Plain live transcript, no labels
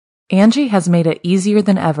Angie has made it easier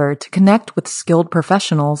than ever to connect with skilled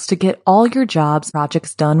professionals to get all your jobs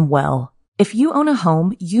projects done well. If you own a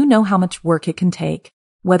home, you know how much work it can take,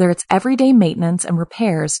 whether it's everyday maintenance and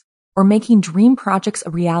repairs or making dream projects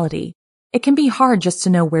a reality. It can be hard just to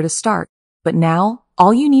know where to start, but now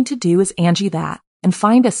all you need to do is Angie that and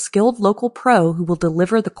find a skilled local pro who will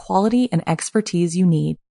deliver the quality and expertise you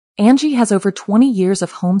need. Angie has over 20 years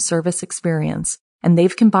of home service experience, and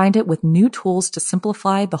they've combined it with new tools to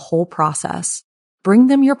simplify the whole process. Bring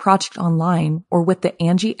them your project online or with the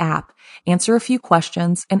Angie app, answer a few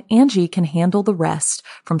questions, and Angie can handle the rest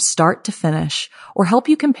from start to finish or help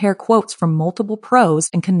you compare quotes from multiple pros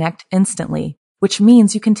and connect instantly, which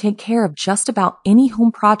means you can take care of just about any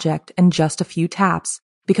home project in just a few taps.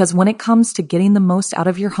 Because when it comes to getting the most out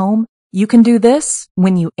of your home, you can do this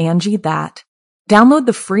when you Angie that. Download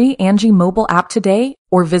the free Angie mobile app today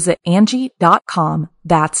or visit Angie.com.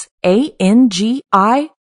 That's ANGI.com.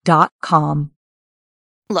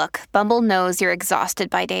 Look, Bumble knows you're exhausted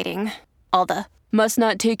by dating. All the must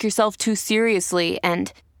not take yourself too seriously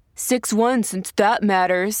and 6'1" since that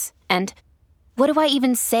matters. And what do I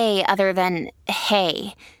even say other than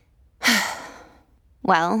hey?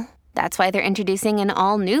 Well, that's why they're introducing an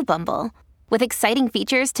all-new Bumble with exciting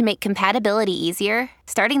features to make compatibility easier,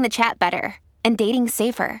 starting the chat better, and dating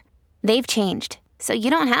safer. They've changed, so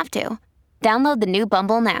you don't have to. Download the new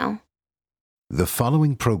Bumble now. The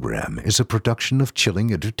following program is a production of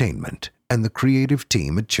Chilling Entertainment and the creative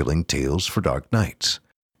team at Chilling Tales for Dark Nights,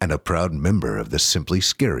 and a proud member of the Simply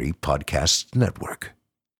Scary Podcasts Network.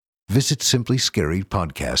 Visit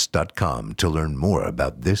simplyscarypodcast.com to learn more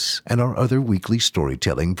about this and our other weekly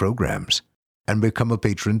storytelling programs, and become a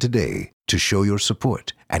patron today to show your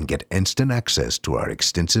support and get instant access to our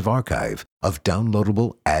extensive archive of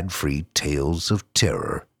downloadable ad-free tales of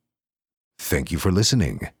terror. Thank you for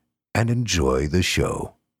listening and enjoy the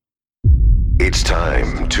show. It's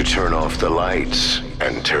time to turn off the lights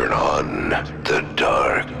and turn on the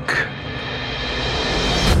dark.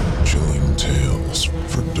 Chilling Tales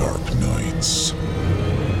for Dark Nights.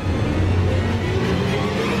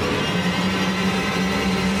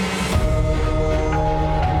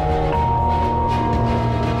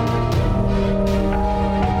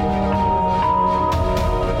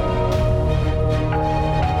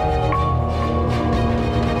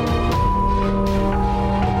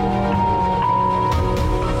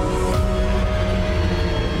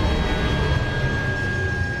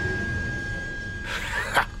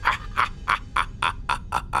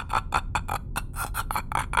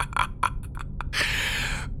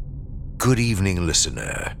 Good evening,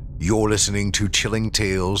 listener. You're listening to Chilling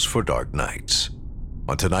Tales for Dark Nights.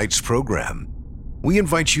 On tonight's program, we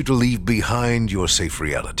invite you to leave behind your safe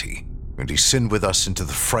reality and descend with us into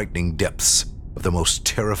the frightening depths of the most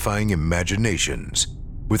terrifying imaginations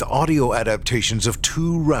with audio adaptations of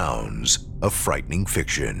 2 rounds of frightening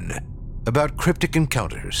fiction about cryptic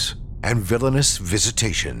encounters and villainous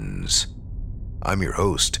visitations. I'm your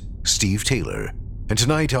host, Steve Taylor, and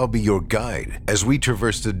tonight I'll be your guide as we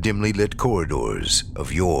traverse the dimly lit corridors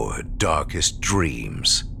of your darkest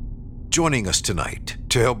dreams. Joining us tonight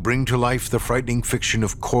to help bring to life the frightening fiction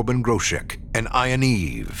of Corbin Groshek and Ian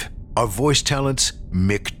Eve are voice talents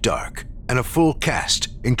Mick Dark and a full cast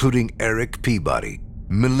including Eric Peabody,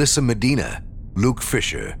 Melissa Medina, Luke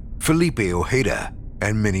Fisher, Felipe Ojeda,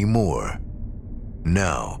 and many more.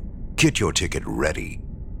 Now, get your ticket ready.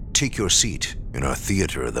 Take your seat in our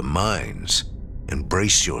theater of the minds.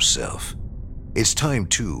 Embrace yourself. It's time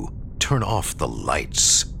to turn off the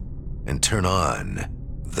lights and turn on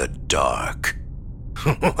the dark.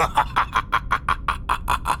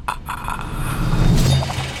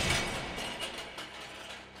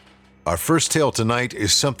 Our first tale tonight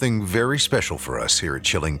is something very special for us here at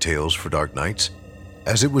Chilling Tales for Dark Nights,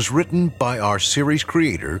 as it was written by our series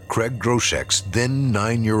creator, Craig Groshek's then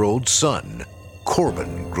 9-year-old son,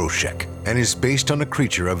 Corbin Groshek, and is based on a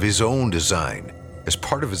creature of his own design as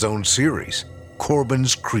part of his own series,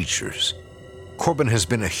 Corbin's Creatures. Corbin has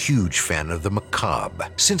been a huge fan of the macabre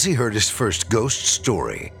since he heard his first ghost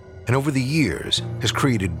story, and over the years has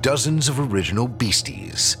created dozens of original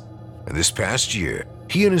beasties. And this past year,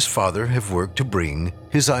 he and his father have worked to bring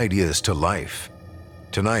his ideas to life.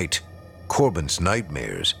 Tonight, Corbin's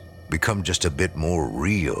nightmares become just a bit more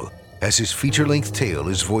real, as his feature-length tale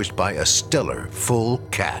is voiced by a stellar full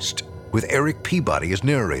cast, with Eric Peabody as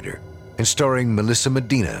narrator, and starring Melissa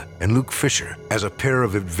Medina and Luke Fisher as a pair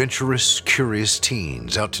of adventurous, curious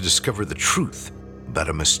teens out to discover the truth about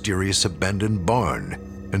a mysterious abandoned barn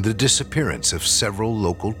and the disappearance of several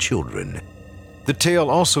local children. The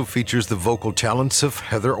tale also features the vocal talents of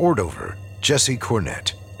Heather Ordover, Jesse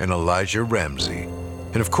Cornett, and Elijah Ramsey.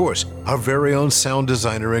 And of course, our very own sound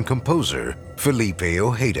designer and composer, Felipe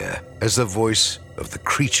Ojeda, as the voice of the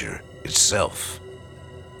creature itself.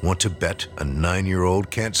 Want to bet a 9-year-old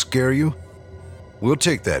can't scare you? We'll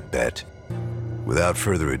take that bet. Without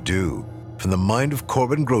further ado, from the mind of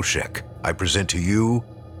Corbin Groshek, I present to you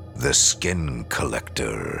The Skin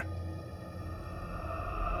Collector.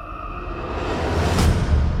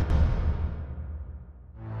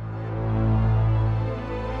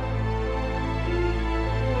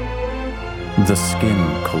 The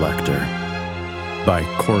Skin Collector by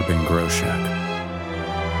Corbin Groshek.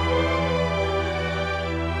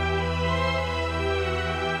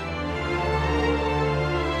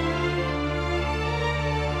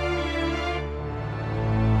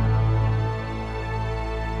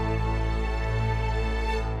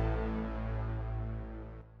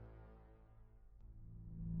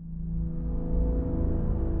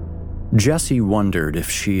 Jessie wondered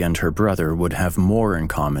if she and her brother would have more in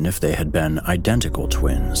common if they had been identical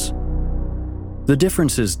twins. The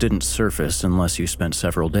differences didn't surface unless you spent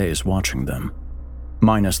several days watching them.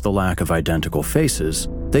 Minus the lack of identical faces,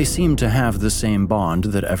 they seemed to have the same bond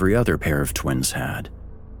that every other pair of twins had.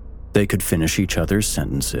 They could finish each other's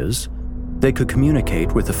sentences. They could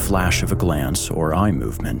communicate with a flash of a glance or eye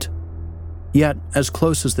movement. Yet, as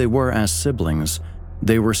close as they were as siblings,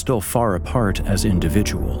 they were still far apart as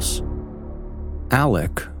individuals.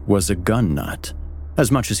 Alec was a gun nut,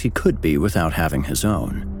 as much as he could be without having his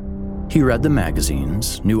own. He read the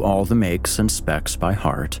magazines, knew all the makes and specs by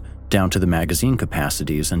heart, down to the magazine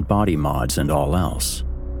capacities and body mods and all else.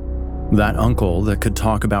 That uncle that could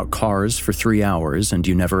talk about cars for 3 hours and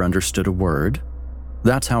you never understood a word?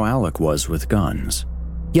 That's how Alec was with guns.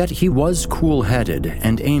 Yet he was cool-headed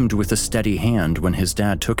and aimed with a steady hand when his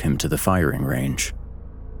dad took him to the firing range.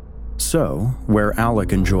 So, where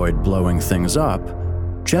Alec enjoyed blowing things up,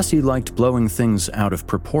 Jessie liked blowing things out of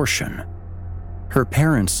proportion. Her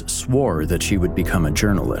parents swore that she would become a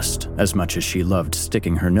journalist as much as she loved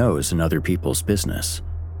sticking her nose in other people's business.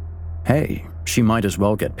 Hey, she might as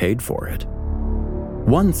well get paid for it.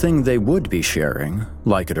 One thing they would be sharing,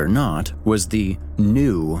 like it or not, was the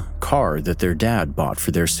new car that their dad bought for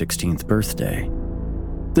their 16th birthday.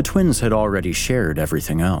 The twins had already shared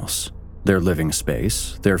everything else. Their living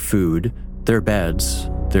space, their food, their beds,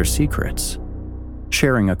 their secrets.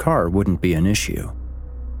 Sharing a car wouldn't be an issue.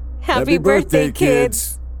 Happy birthday,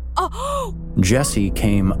 kids! Oh. Jessie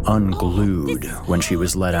came unglued when she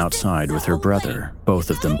was led outside with her brother,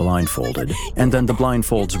 both of them blindfolded, and then the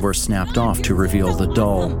blindfolds were snapped off to reveal the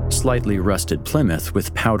dull, slightly rusted Plymouth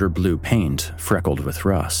with powder blue paint freckled with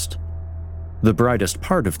rust. The brightest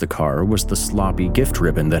part of the car was the sloppy gift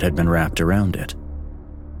ribbon that had been wrapped around it.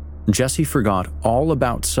 Jessie forgot all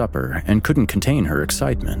about supper and couldn't contain her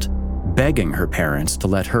excitement, begging her parents to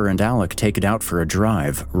let her and Alec take it out for a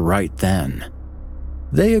drive right then.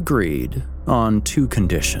 They agreed on 2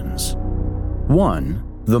 conditions.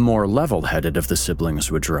 1, the more level-headed of the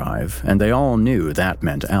siblings would drive, and they all knew that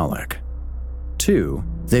meant Alec. 2,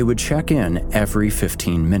 they would check in every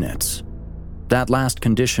 15 minutes. That last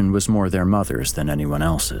condition was more their mother's than anyone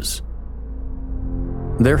else's.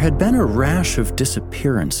 There had been a rash of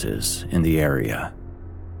disappearances in the area.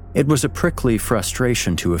 It was a prickly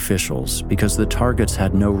frustration to officials because the targets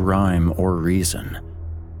had no rhyme or reason,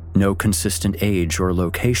 no consistent age or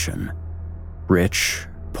location. Rich,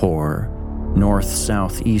 poor, north,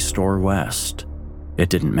 south, east, or west. It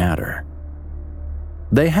didn't matter.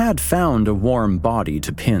 They had found a warm body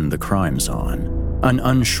to pin the crimes on, an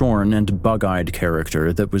unshorn and bug-eyed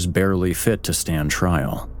character that was barely fit to stand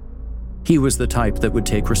trial. He was the type that would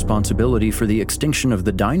take responsibility for the extinction of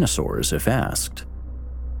the dinosaurs if asked.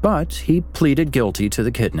 But he pleaded guilty to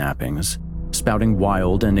the kidnappings, spouting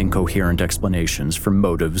wild and incoherent explanations for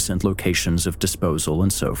motives and locations of disposal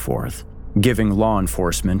and so forth, giving law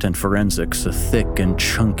enforcement and forensics a thick and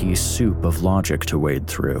chunky soup of logic to wade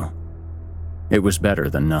through. It was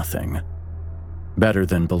better than nothing. Better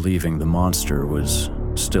than believing the monster was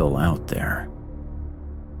still out there.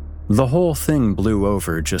 The whole thing blew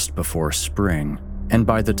over just before spring, and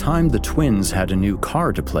by the time the twins had a new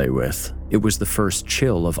car to play with, it was the first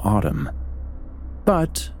chill of autumn.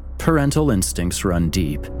 But parental instincts run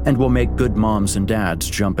deep and will make good moms and dads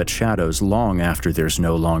jump at shadows long after there's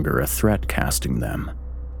no longer a threat casting them.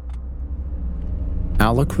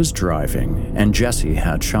 Alec was driving, and Jessie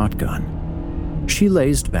had shotgun. She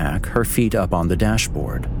lazed back, her feet up on the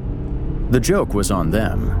dashboard. The joke was on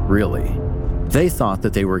them, really. They thought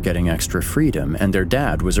that they were getting extra freedom and their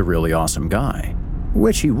dad was a really awesome guy.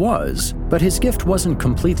 Which he was, but his gift wasn't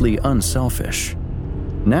completely unselfish.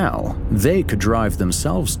 Now, they could drive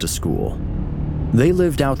themselves to school. They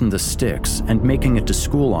lived out in the sticks, and making it to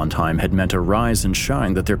school on time had meant a rise and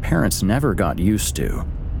shine that their parents never got used to.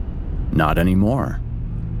 Not anymore.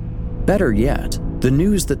 Better yet, the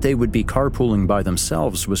news that they would be carpooling by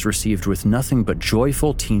themselves was received with nothing but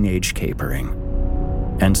joyful teenage capering.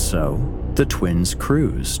 And so, the twins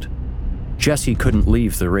cruised. Jesse couldn't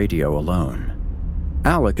leave the radio alone.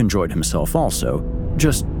 Alec enjoyed himself also,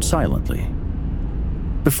 just silently.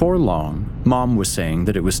 Before long, Mom was saying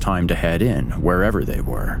that it was time to head in, wherever they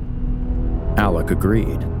were. Alec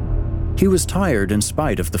agreed. He was tired in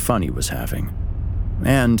spite of the fun he was having.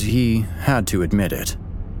 And he had to admit it.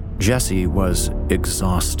 Jesse was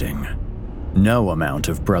exhausting. No amount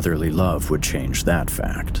of brotherly love would change that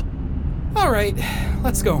fact. All right,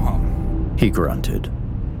 let's go home, he grunted.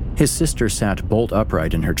 His sister sat bolt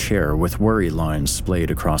upright in her chair with worry lines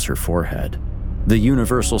splayed across her forehead, the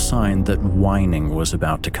universal sign that whining was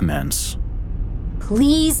about to commence.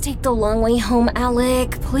 Please take the long way home,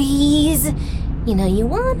 Alec, please. You know you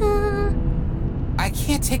wanna. I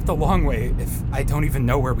can't take the long way if I don't even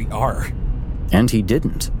know where we are. And he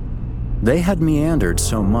didn't. They had meandered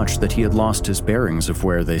so much that he had lost his bearings of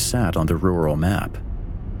where they sat on the rural map.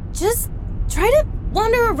 Just try to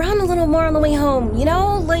wander around a little more on the way home, you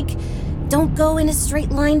know? Like, don't go in a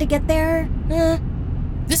straight line to get there.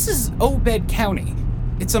 This is Obed County.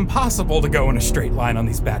 It's impossible to go in a straight line on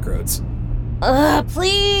these back roads.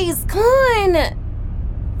 Please, come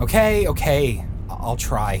on. Okay, I'll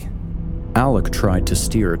try. Alec tried to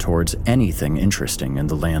steer towards anything interesting in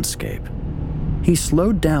the landscape. He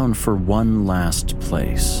slowed down for one last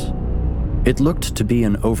place. It looked to be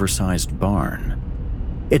an oversized barn.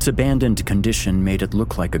 Its abandoned condition made it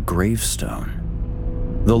look like a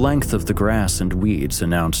gravestone. The length of the grass and weeds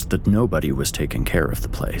announced that nobody was taking care of the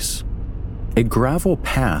place. A gravel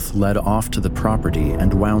path led off to the property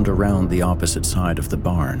and wound around the opposite side of the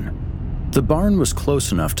barn. The barn was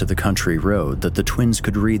close enough to the country road that the twins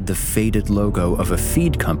could read the faded logo of a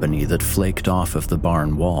feed company that flaked off of the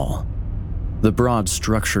barn wall. The broad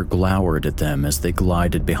structure glowered at them as they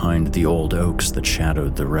glided behind the old oaks that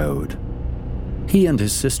shadowed the road. He and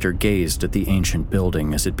his sister gazed at the ancient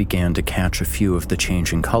building as it began to catch a few of the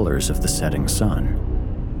changing colors of the setting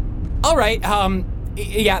sun. All right,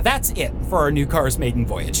 yeah, that's it for our new car's maiden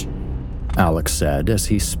voyage, Alex said as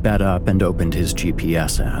he sped up and opened his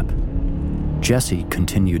GPS app. Jesse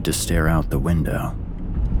continued to stare out the window.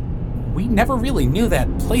 We never really knew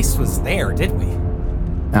that place was there, did we?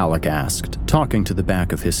 Alec asked, talking to the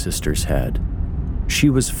back of his sister's head. She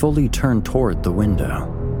was fully turned toward the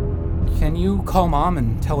window. Can you call Mom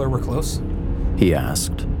and tell her we're close? He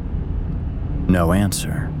asked. No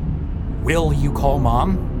answer. Will you call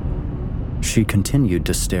Mom? She continued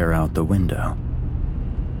to stare out the window.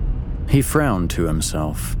 He frowned to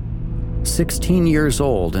himself. 16 years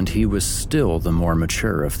old, and he was still the more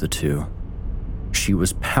mature of the two. She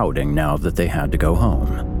was pouting now that they had to go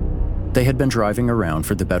home. They had been driving around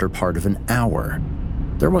for the better part of an hour.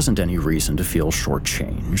 There wasn't any reason to feel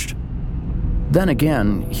shortchanged. Then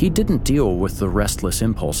again, he didn't deal with the restless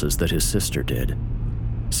impulses that his sister did.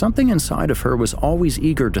 Something inside of her was always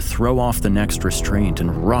eager to throw off the next restraint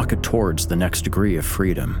and rocket towards the next degree of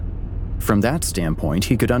freedom. From that standpoint,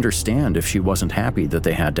 he could understand if she wasn't happy that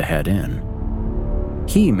they had to head in.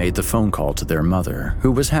 He made the phone call to their mother,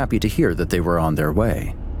 who was happy to hear that they were on their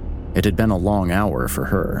way. It had been a long hour for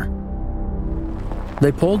her.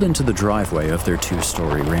 They pulled into the driveway of their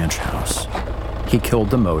 2-story ranch house. He killed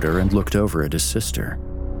the motor and looked over at his sister.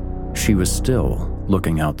 She was still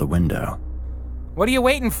looking out the window. What are you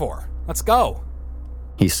waiting for? Let's go,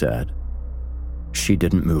 he said. She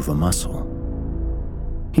didn't move a muscle.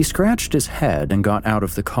 He scratched his head and got out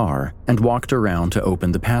of the car and walked around to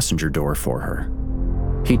open the passenger door for her.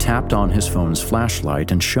 He tapped on his phone's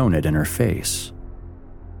flashlight and shone it in her face.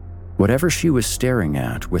 Whatever she was staring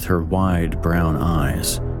at with her wide brown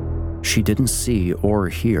eyes, she didn't see or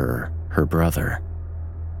hear her brother.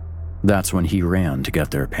 That's when he ran to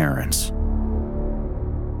get their parents.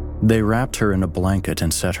 They wrapped her in a blanket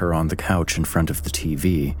and set her on the couch in front of the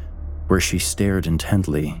TV, where she stared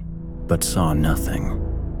intently but saw nothing.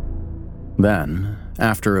 Then,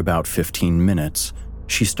 after about 15 minutes,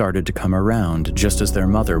 she started to come around just as their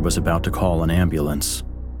mother was about to call an ambulance.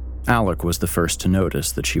 Alec was the first to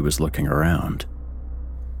notice that she was looking around.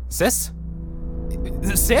 Sis?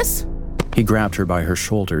 Sis? He grabbed her by her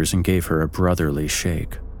shoulders and gave her a brotherly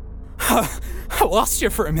shake. I lost you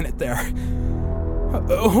for a minute there.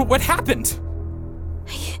 What happened?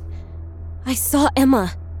 I saw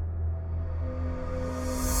Emma.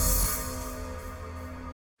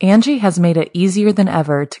 Angie has made it easier than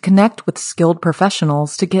ever to connect with skilled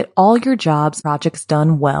professionals to get all your jobs projects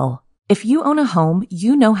done well. If you own a home,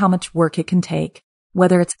 you know how much work it can take,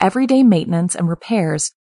 whether it's everyday maintenance and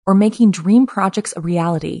repairs or making dream projects a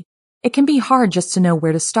reality. It can be hard just to know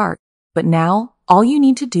where to start, but now all you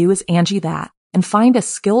need to do is Angie that and find a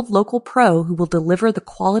skilled local pro who will deliver the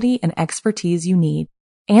quality and expertise you need.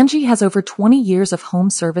 Angie has over 20 years of home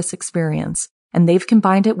service experience, and they've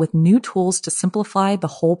combined it with new tools to simplify the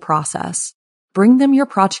whole process. Bring them your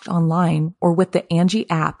project online or with the Angie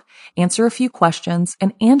app, answer a few questions,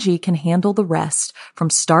 and Angie can handle the rest from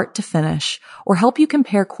start to finish or help you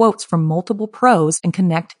compare quotes from multiple pros and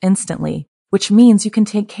connect instantly, which means you can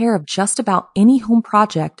take care of just about any home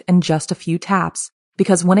project in just a few taps.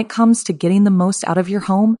 Because when it comes to getting the most out of your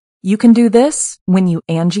home, you can do this when you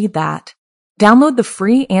Angie that. Download the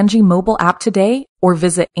free Angie mobile app today or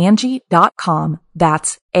visit Angie.com.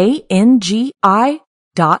 That's ANGI.com.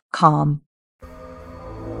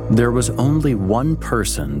 There was only one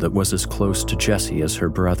person that was as close to Jessie as her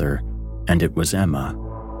brother, and it was Emma.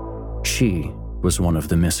 She was one of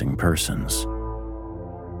the missing persons.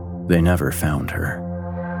 They never found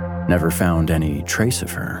her. Never found any trace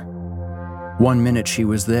of her. One minute she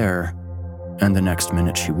was there, and the next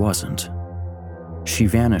minute she wasn't. She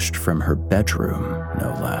vanished from her bedroom,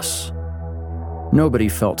 no less. Nobody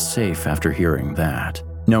felt safe after hearing that,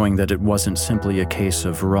 knowing that it wasn't simply a case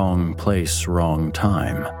of wrong place, wrong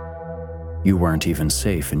time. You weren't even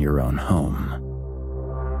safe in your own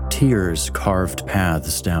home. Tears carved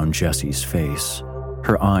paths down Jessie's face,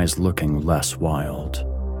 her eyes looking less wild.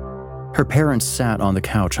 Her parents sat on the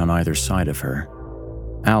couch on either side of her.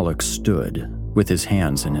 Alex stood, with his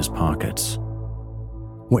hands in his pockets.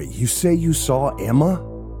 Wait, you say you saw Emma?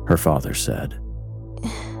 Her father said.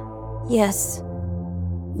 Yes.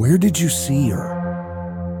 Where did you see her?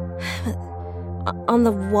 On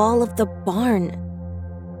the wall of the barn.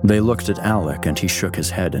 They looked at Alec and he shook his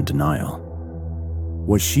head in denial.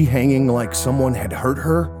 Was she hanging like someone had hurt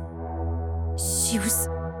her? She was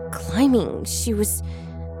climbing. She was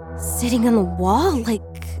sitting on the wall like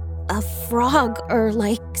a frog or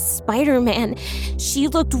like Spider-Man. She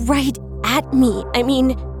looked right at me. I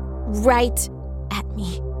mean, right at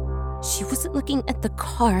me. She wasn't looking at the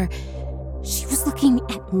car. She was looking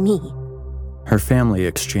at me. Her family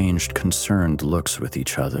exchanged concerned looks with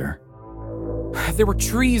each other. There were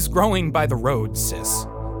trees growing by the road, sis.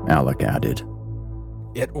 Alec added.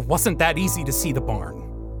 It wasn't that easy to see the barn.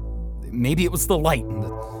 Maybe it was the light and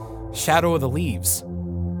the shadow of the leaves.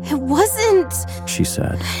 It wasn't, she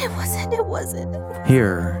said. It wasn't.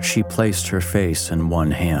 Here, she placed her face in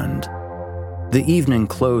one hand. The evening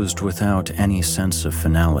closed without any sense of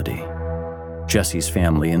finality. Jessie's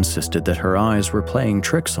family insisted that her eyes were playing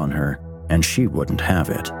tricks on her, and she wouldn't have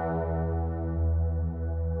it.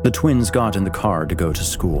 The twins got in the car to go to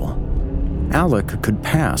school. Alec could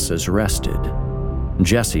pass as rested.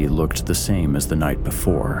 Jessie looked the same as the night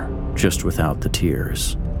before, just without the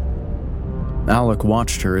tears. Alec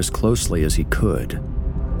watched her as closely as he could.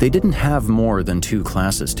 They didn't have more than 2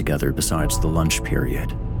 classes together besides the lunch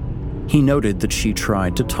period. He noted that she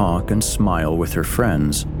tried to talk and smile with her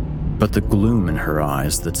friends, but the gloom in her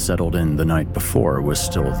eyes that settled in the night before was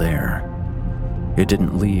still there. It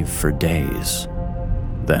didn't leave for days,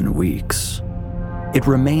 then weeks. It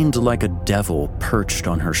remained like a devil perched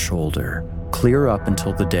on her shoulder, clear up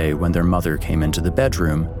until the day when their mother came into the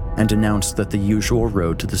bedroom and announced that the usual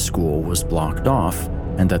road to the school was blocked off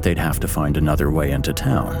and that they'd have to find another way into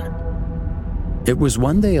town. It was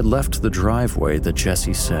when they had left the driveway that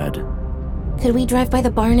Jessie said, "Could we drive by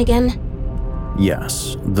the barn again?"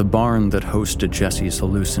 Yes, the barn that hosted Jessie's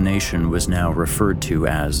hallucination was now referred to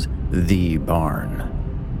as the barn.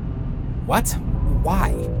 What?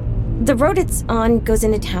 Why? The road it's on goes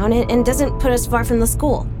into town and doesn't put us far from the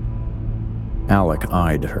school. Alec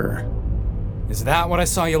eyed her. Is that what I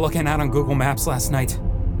saw you looking at on Google Maps last night?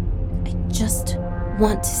 I just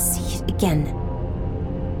want to see it again.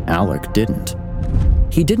 Alec didn't.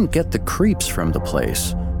 He didn't get the creeps from the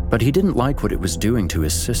place, but he didn't like what it was doing to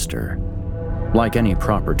his sister. Like any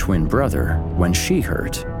proper twin brother, when she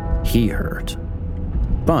hurt, he hurt.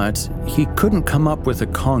 But he couldn't come up with a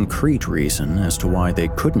concrete reason as to why they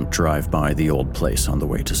couldn't drive by the old place on the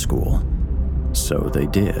way to school. So they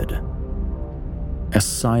did. A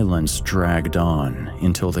silence dragged on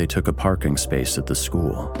until they took a parking space at the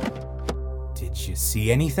school. Did you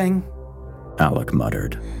see anything? Alec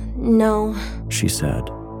muttered. No, she said.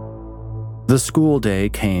 The school day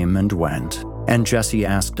came and went, and Jessie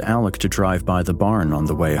asked Alec to drive by the barn on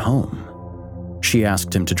the way home. She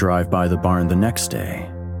asked him to drive by the barn the next day,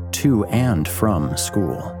 to and from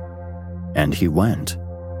school. And he went.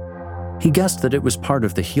 He guessed that it was part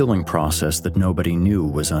of the healing process that nobody knew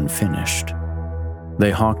was unfinished. They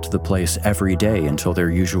hawked the place every day until their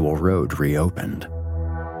usual road reopened.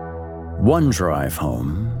 One drive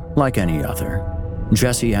home, like any other,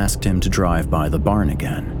 Jesse asked him to drive by the barn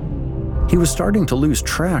again. He was starting to lose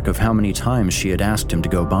track of how many times she had asked him to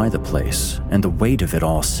go by the place, and the weight of it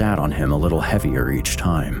all sat on him a little heavier each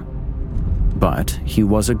time. But he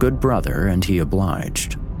was a good brother, and he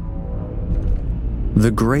obliged. The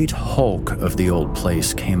great hulk of the old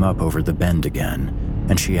place came up over the bend again,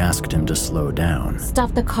 and she asked him to slow down.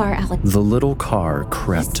 Stop the car, Alec. The little car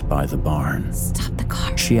crept by the barn. Stop the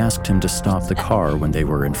car. She asked him to stop the car when they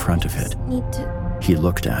were in front of it. Need to... He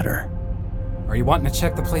looked at her. Are you wanting to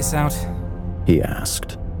check the place out? He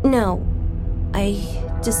asked. No, I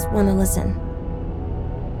just want to listen.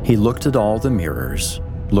 He looked at all the mirrors,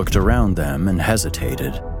 looked around them and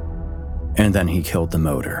hesitated, and then he killed the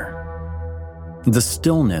motor. The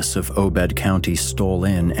stillness of Obed County stole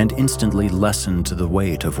in and instantly lessened the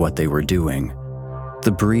weight of what they were doing.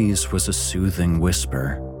 The breeze was a soothing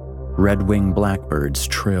whisper. Red-winged blackbirds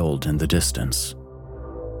trilled in the distance.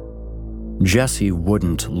 Jessie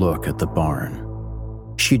wouldn't look at the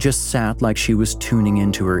barn. She just sat like she was tuning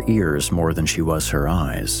into her ears more than she was her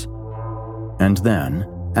eyes. And then,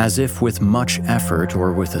 as if with much effort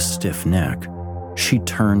or with a stiff neck, she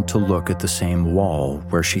turned to look at the same wall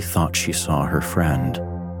where she thought she saw her friend.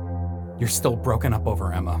 You're still broken up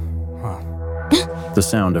over Emma, huh? The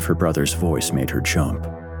sound of her brother's voice made her jump.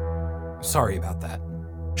 Sorry about that.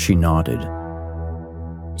 She nodded.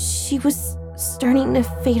 She was starting to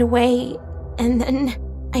fade away, and then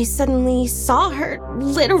I suddenly saw her,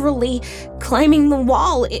 literally, climbing the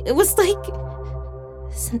wall. It was like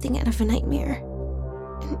something out of a nightmare.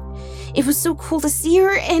 And it was so cool to see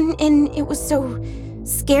her, and it was so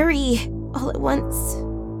scary all at once.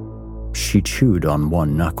 She chewed on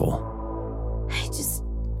one knuckle. I just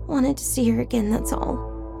wanted to see her again, that's all.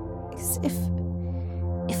 'Cause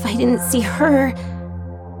if I didn't see her,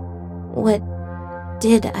 what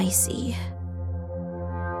did I see?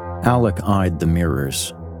 Alec eyed the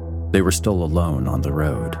mirrors. They were still alone on the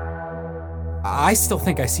road. I still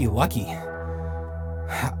think I see Lucky.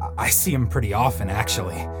 I see him pretty often,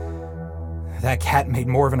 actually. That cat made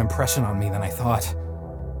more of an impression on me than I thought.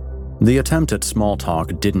 The attempt at small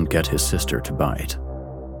talk didn't get his sister to bite.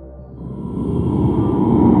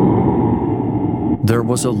 There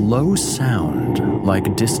was a low sound,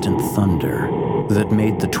 like distant thunder, that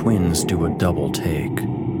made the twins do a double take.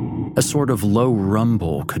 A sort of low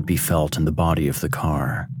rumble could be felt in the body of the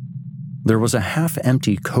car. There was a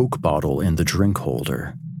half-empty Coke bottle in the drink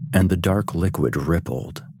holder, and the dark liquid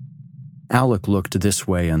rippled. Alec looked this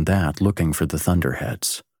way and that, looking for the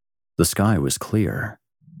thunderheads. The sky was clear.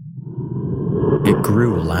 It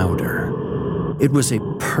grew louder. It was a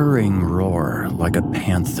purring roar like a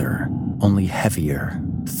panther, only heavier,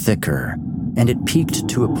 thicker, and it peaked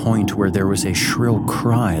to a point where there was a shrill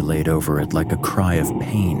cry laid over it like a cry of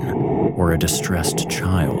pain or a distressed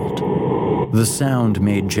child. The sound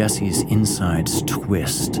made Jessie's insides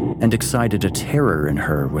twist and excited a terror in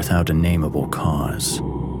her without a nameable cause.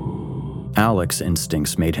 Alec's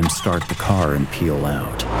instincts made him start the car and peel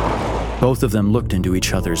out. Both of them looked into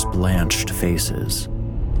each other's blanched faces.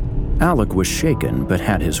 Alec was shaken but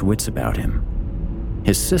had his wits about him.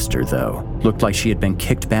 His sister, though, looked like she had been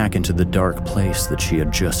kicked back into the dark place that she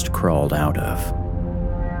had just crawled out of.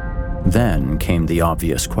 Then came the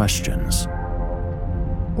obvious questions.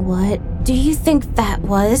 What do you think that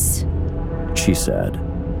was? She said.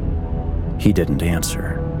 He didn't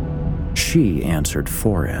answer. She answered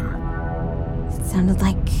for him. It sounded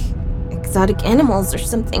like exotic animals or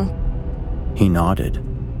something. He nodded.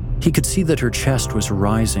 He could see that her chest was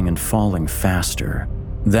rising and falling faster,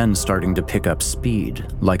 then starting to pick up speed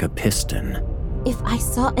like a piston. If I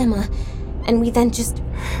saw Emma, and we then just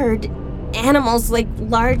heard animals like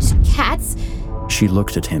large cats... She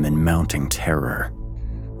looked at him in mounting terror.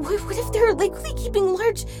 What if they're likely keeping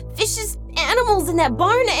large, vicious animals in that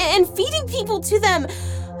barn and feeding people to them?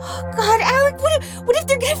 Oh God, Alec, what if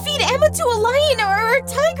they're gonna feed Emma to a lion or a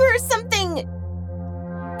tiger or something?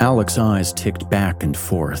 Alec's eyes ticked back and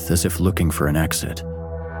forth as if looking for an exit.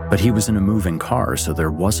 But he was in a moving car, so there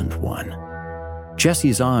wasn't one.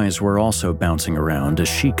 Jessie's eyes were also bouncing around as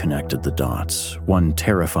she connected the dots, one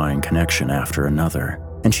terrifying connection after another,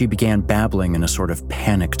 and she began babbling in a sort of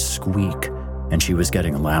panicked squeak, and she was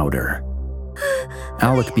getting louder.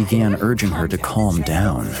 Alec began urging her to calm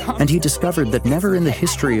down, and he discovered that never in the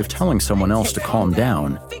history of telling someone else to calm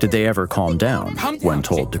down did they ever calm down when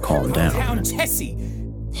told to calm down.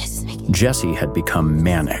 Jessie had become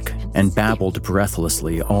manic and babbled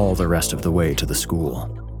breathlessly all the rest of the way to the school.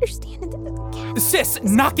 Sis,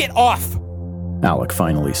 knock it off! Alec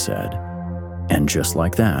finally said. And just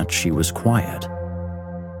like that, she was quiet.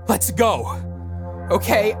 Let's go.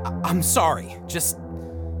 Okay, I'm sorry. Just...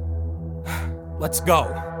 let's go.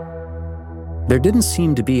 There didn't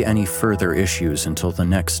seem to be any further issues until the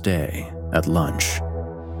next day, at lunch.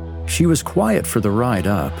 She was quiet for the ride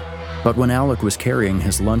up, but when Alec was carrying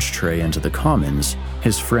his lunch tray into the Commons,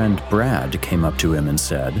 his friend Brad came up to him and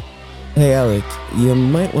said, "Hey Alec, you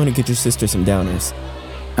might want to get your sister some downers."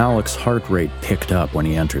 Alec's heart rate picked up when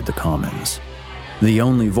he entered the Commons. The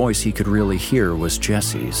only voice he could really hear was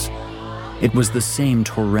Jesse's. It was the same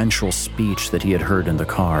torrential speech that he had heard in the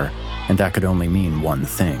car, and that could only mean one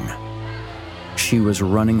thing. She was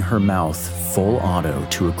running her mouth full auto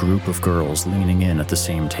to a group of girls leaning in at the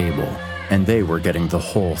same table, and they were getting the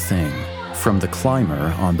whole thing, from the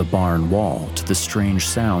climber on the barn wall to the strange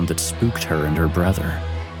sound that spooked her and her brother.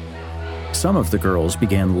 Some of the girls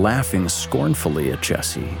began laughing scornfully at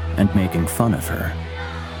Jessie and making fun of her.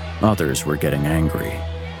 Others were getting angry.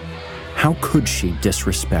 How could she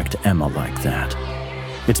disrespect Emma like that?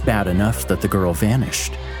 It's bad enough that the girl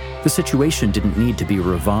vanished. The situation didn't need to be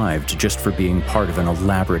revived just for being part of an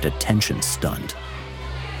elaborate attention stunt.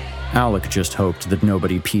 Alec just hoped that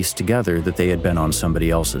nobody pieced together that they had been on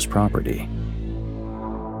somebody else's property.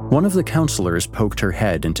 One of the counselors poked her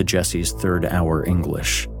head into Jessie's third-hour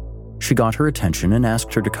English. She got her attention and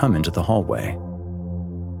asked her to come into the hallway.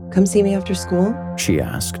 "Come see me after school?" she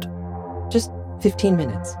asked. "Just 15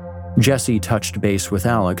 minutes. Jessie touched base with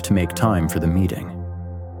Alec to make time for the meeting.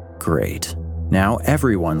 Great. Now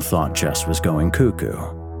everyone thought Jess was going cuckoo.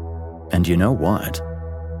 And you know what?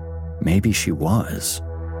 Maybe she was.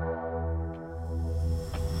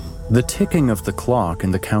 The ticking of the clock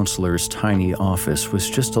in the counselor's tiny office was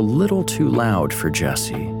just a little too loud for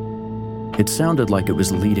Jessie. It sounded like it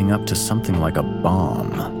was leading up to something like a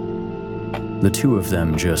bomb. The two of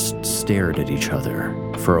them just stared at each other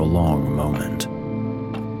for a long moment.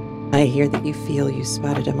 "I hear that you feel you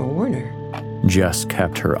spotted Emma Warner." Jess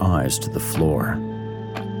kept her eyes to the floor.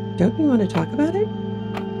 "Don't you want to talk about it?"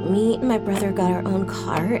 Me and my brother got our own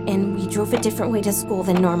car, and we drove a different way to school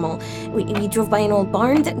than normal. We drove by an old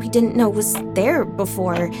barn that we didn't know was there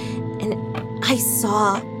before, and I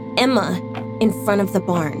saw Emma in front of the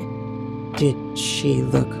barn. "Did she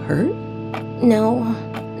look hurt?" "No,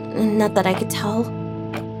 not that I could tell."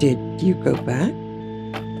 "Did you go back?"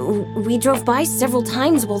 "We drove by several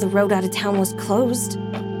times while the road out of town was closed."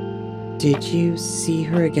 "Did you see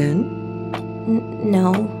her again?"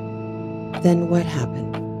 No. "Then what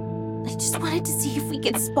happened?" "I just wanted to see if we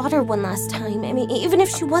could spot her one last time. I mean, even if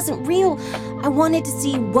she wasn't real, I wanted to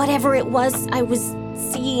see whatever it was I was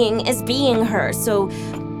seeing as being her. So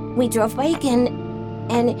we drove by again,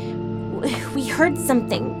 and we heard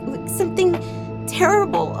something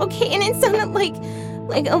terrible, okay? And it sounded like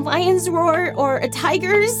a lion's roar or a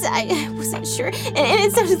tiger's. I wasn't sure. And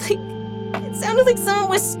it sounded like someone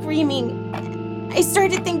was screaming. I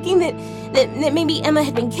started thinking that maybe Emma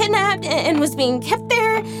had been kidnapped and was being kept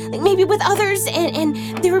there, like maybe with others, and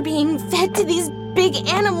they were being fed to these big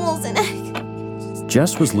animals, and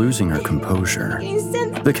Jess was losing her composure.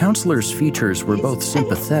 The counselor's features were both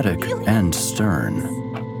sympathetic and stern.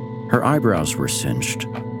 Her eyebrows were cinched,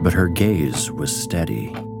 but her gaze was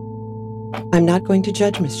steady. "I'm not going to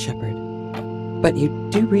judge, Miss Shepard, but you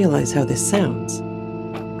do realize how this sounds."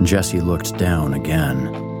 Jessie looked down again.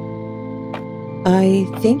 "I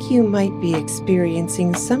think you might be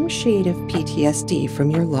experiencing some shade of PTSD from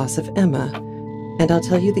your loss of Emma, and I'll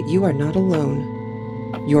tell you that you are not alone.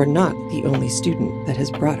 You're not the only student that has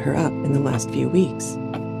brought her up in the last few weeks."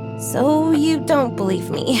 "So you don't believe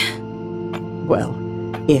me?" "Well,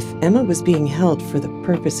 if Emma was being held for the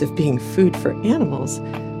purpose of being food for animals,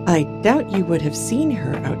 I doubt you would have seen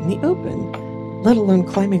her out in the open, let alone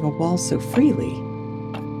climbing a wall so freely."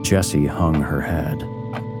 Jessie hung her head.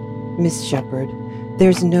 "Miss Shepard,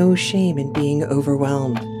 there's no shame in being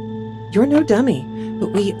overwhelmed. You're no dummy,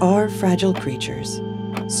 but we are fragile creatures.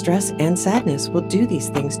 Stress and sadness will do these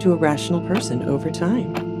things to a rational person over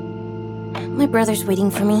time." "My brother's waiting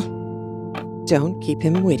for me." "Don't keep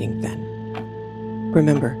him waiting then.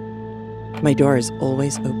 Remember, my door is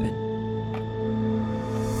always open."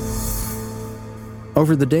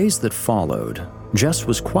 Over the days that followed, Jess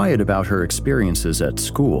was quiet about her experiences at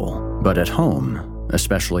school, but at home,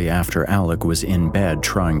 especially after Alec was in bed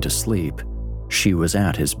trying to sleep, she was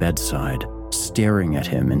at his bedside, staring at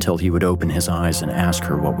him until he would open his eyes and ask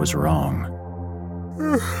her what was wrong.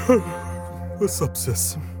 "What's up,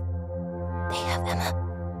 sis?" "They have Emma.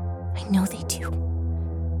 I know they do.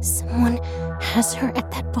 Someone has her at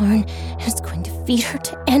that barn and is going to feed her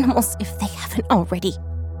to animals if they haven't already."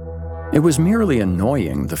 It was merely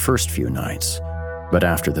annoying the first few nights, but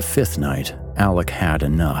after the fifth night, Alec had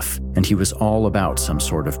enough, and he was all about some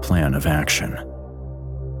sort of plan of action.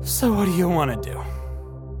 So what do you want to do?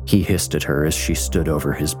 He hissed at her as she stood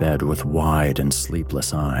over his bed with wide and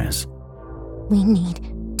sleepless eyes. We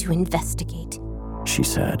need to investigate, she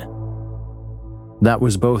said. That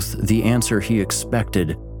was both the answer he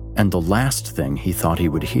expected and the last thing he thought he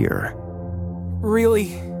would hear.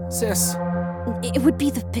 Really, sis? It would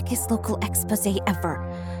be the biggest local expose ever.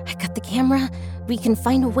 I got the camera. We can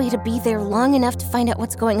find a way to be there long enough to find out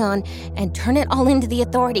what's going on and turn it all into the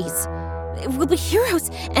authorities. We'll be heroes,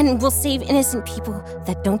 and we'll save innocent people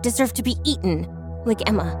that don't deserve to be eaten, like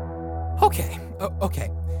Emma. Okay.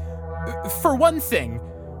 For one thing,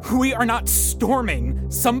 we are not storming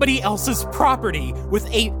somebody else's property with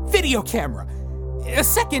a video camera.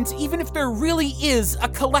 Second, even if there really is a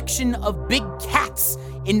collection of big cats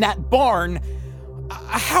in that barn,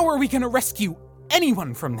 how are we going to rescue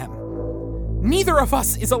anyone from them? Neither of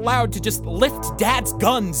us is allowed to just lift Dad's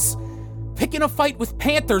guns. Picking a fight with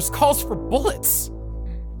panthers calls for bullets.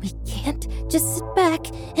 We can't just sit back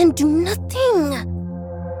and do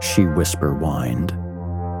nothing, she whisper-whined.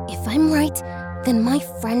 If I'm right, then my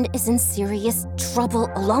friend is in serious trouble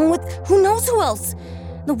along with who knows who else.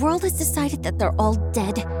 The world has decided that they're all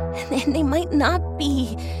dead, and they might not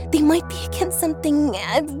be. They might be against something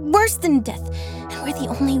worse than death, and we're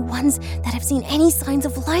the only ones that have seen any signs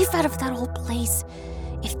of life out of that old place.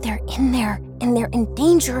 If they're in there and they're in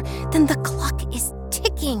danger, then the clock is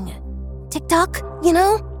ticking. Tick-tock, you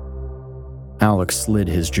know? Alec slid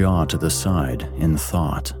his jaw to the side in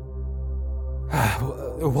thought.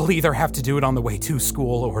 We'll either have to do it on the way to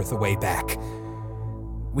school or the way back.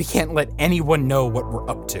 We can't let anyone know what we're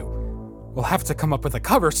up to. We'll have to come up with a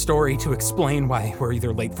cover story to explain why we're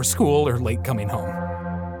either late for school or late coming home.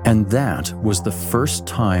 And that was the first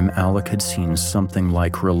time Alec had seen something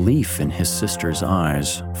like relief in his sister's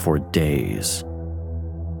eyes for days.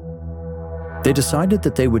 They decided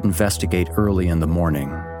that they would investigate early in the morning,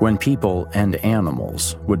 when people and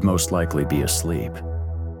animals would most likely be asleep.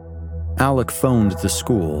 Alec phoned the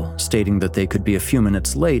school, stating that they could be a few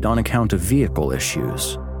minutes late on account of vehicle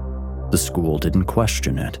issues. The school didn't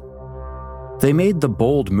question it. They made the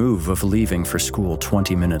bold move of leaving for school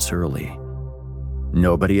 20 minutes early.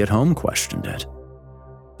 Nobody at home questioned it.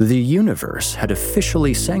 The universe had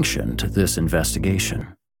officially sanctioned this investigation.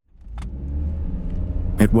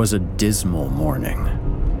 It was a dismal morning.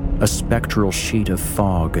 A spectral sheet of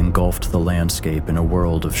fog engulfed the landscape in a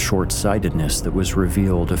world of short-sightedness that was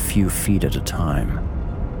revealed a few feet at a time.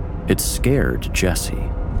 It scared Jesse.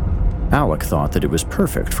 Alec thought that it was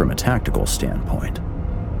perfect from a tactical standpoint.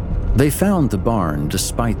 They found the barn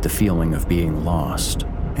despite the feeling of being lost,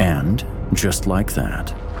 and, just like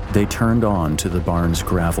that, they turned on to the barn's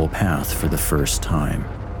gravel path for the first time.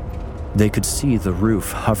 They could see the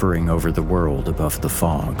roof hovering over the world above the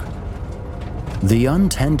fog. The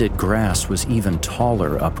untended grass was even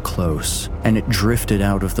taller up close, and it drifted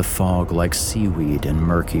out of the fog like seaweed in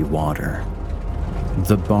murky water.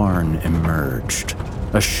 The barn emerged,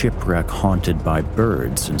 a shipwreck haunted by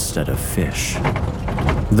birds instead of fish.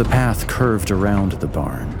 The path curved around the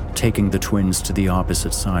barn, taking the twins to the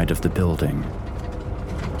opposite side of the building.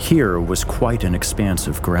 Here was quite an expanse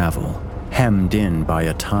of gravel, hemmed in by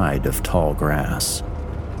a tide of tall grass.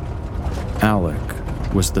 Alec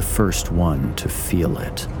was the first one to feel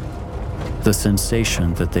it. The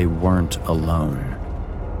sensation that they weren't alone.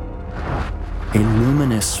 A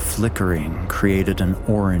luminous flickering created an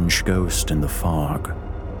orange ghost in the fog.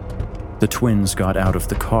 The twins got out of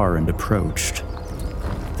the car and approached.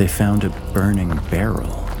 They found a burning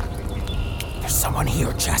barrel. There's someone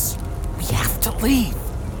here, Jess. We have to leave.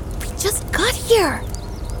 We just got here,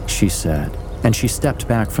 she said, and she stepped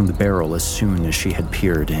back from the barrel as soon as she had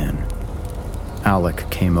peered in. Alec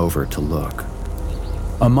came over to look.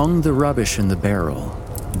 Among the rubbish in the barrel,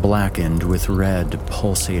 blackened with red,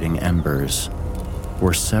 pulsating embers,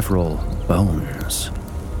 were several bones.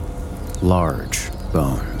 Large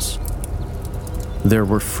bones. There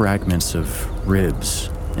were fragments of ribs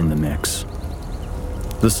in the mix.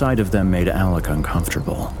 The sight of them made Alec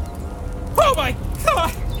uncomfortable. Oh my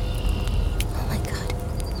God! Oh my God.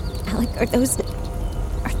 Alec, are those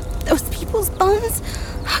people's bones?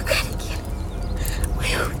 How could it get?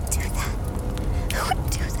 Who would do that? Who would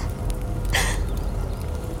do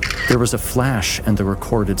that? There was a flash and the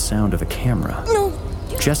recorded sound of a camera. No.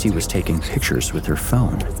 Jessie was taking pictures with her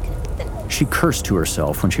phone. She cursed to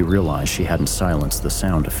herself when she realized she hadn't silenced the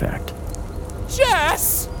sound effect.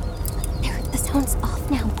 Jess! The sound's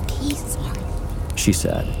off now, please. She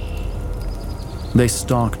said. They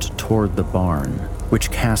stalked toward the barn, which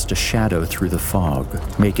cast a shadow through the fog,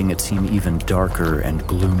 making it seem even darker and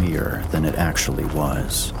gloomier than it actually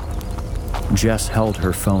was. Jess held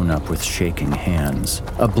her phone up with shaking hands,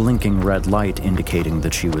 a blinking red light indicating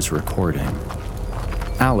that she was recording.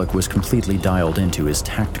 Alec was completely dialed into his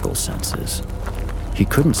tactical senses. He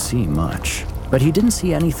couldn't see much, but he didn't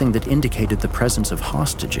see anything that indicated the presence of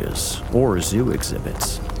hostages or zoo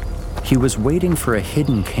exhibits. He was waiting for a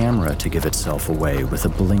hidden camera to give itself away with a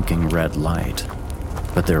blinking red light,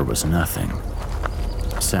 but there was nothing.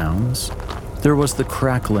 Sounds? There was the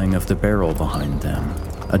crackling of the barrel behind them,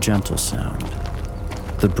 a gentle sound.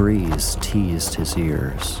 The breeze teased his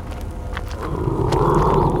ears.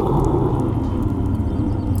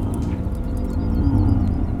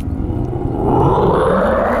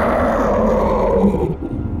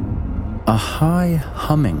 A high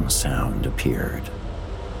humming sound appeared.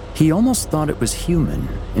 He almost thought it was human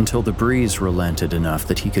until the breeze relented enough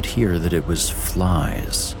that he could hear that it was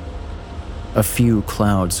flies. A few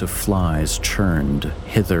clouds of flies churned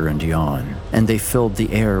hither and yon, and they filled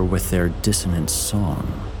the air with their dissonant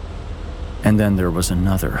song. And then there was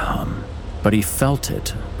another hum, but he felt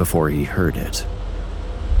it before he heard it.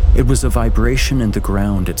 It was a vibration in the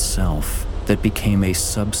ground itself that became a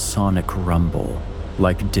subsonic rumble,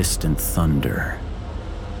 like distant thunder.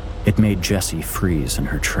 It made Jessie freeze in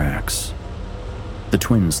her tracks. The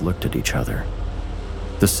twins looked at each other.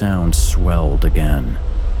 The sound swelled again.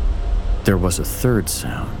 There was a third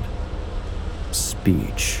sound.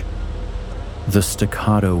 Speech. The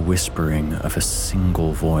staccato whispering of a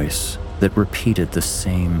single voice that repeated the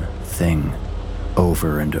same thing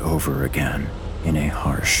over and over again in a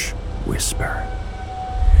harsh whisper.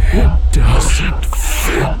 It doesn't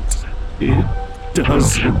fit. It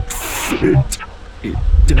doesn't fit. It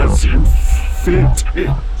doesn't fit.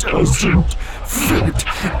 It doesn't fit.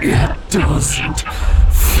 It doesn't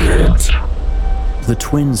fit. The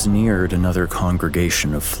twins neared another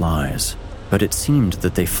congregation of flies, but it seemed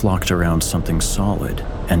that they flocked around something solid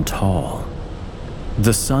and tall.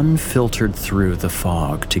 The sun filtered through the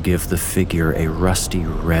fog to give the figure a rusty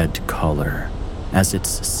red color as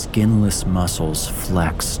its skinless muscles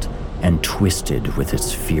flexed and twisted with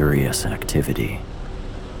its furious activity.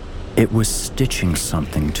 It was stitching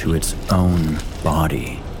something to its own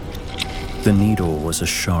body. The needle was a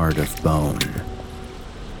shard of bone.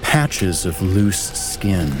 Patches of loose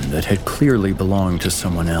skin that had clearly belonged to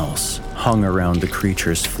someone else hung around the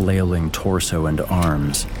creature's flailing torso and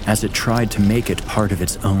arms as it tried to make it part of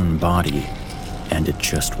its own body, and it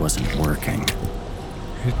just wasn't working.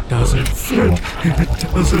 It doesn't fit. It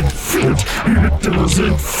doesn't fit. It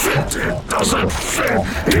doesn't fit. It doesn't fit.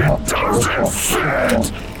 It doesn't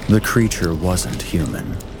fit. The creature wasn't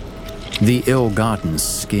human. The ill-gotten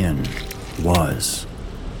skin was.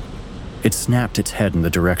 It snapped its head in the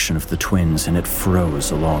direction of the twins, and it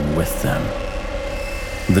froze along with them.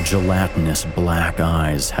 The gelatinous black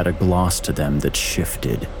eyes had a gloss to them that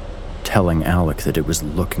shifted, telling Alec that it was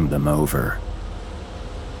looking them over.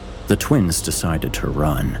 The twins decided to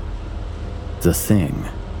run. The thing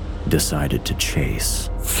decided to chase.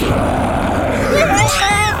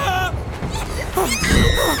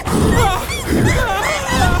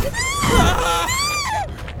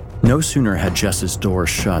 No sooner had Jess's door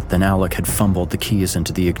shut than Alec had fumbled the keys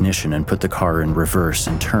into the ignition and put the car in reverse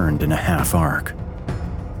and turned in a half arc.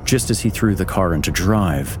 Just as he threw the car into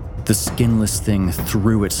drive, the skinless thing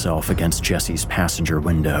threw itself against Jesse's passenger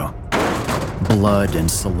window. Blood and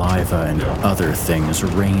saliva and other things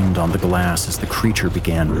rained on the glass as the creature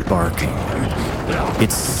began barking.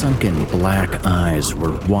 Its sunken black eyes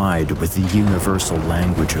were wide with the universal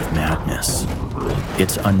language of madness.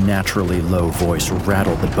 Its unnaturally low voice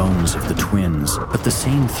rattled the bones of the twins, but the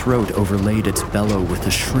same throat overlaid its bellow with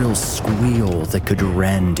a shrill squeal that could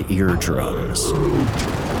rend eardrums.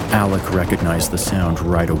 Alec recognized the sound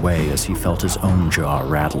right away as he felt his own jaw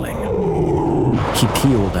rattling. He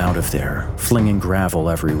peeled out of there, flinging gravel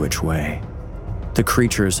every which way. The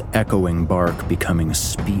creature's echoing bark becoming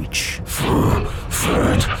speech.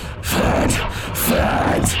 Fat.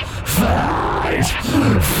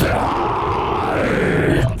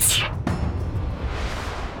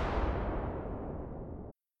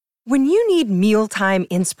 When you need mealtime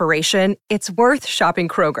inspiration, it's worth shopping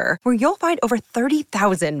Kroger, where you'll find over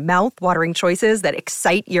 30,000 mouth-watering choices that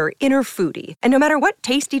excite your inner foodie. And no matter what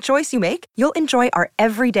tasty choice you make, you'll enjoy our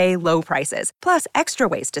everyday low prices, plus extra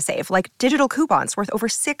ways to save, like digital coupons worth over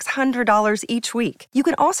 $600 each week. You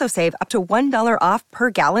can also save up to $1 off per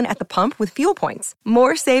gallon at the pump with fuel points.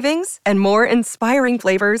 More savings and more inspiring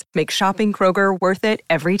flavors make shopping Kroger worth it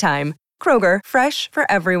every time. Kroger, fresh for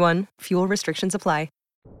everyone. Fuel restrictions apply.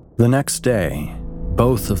 The next day,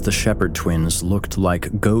 Both of the Shepherd twins looked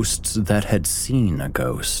like ghosts that had seen a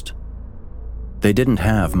ghost. They didn't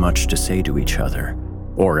have much to say to each other,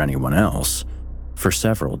 or anyone else, for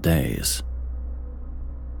several days.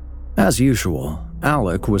 As usual,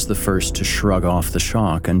 Alec was the first to shrug off the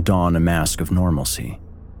shock and don a mask of normalcy.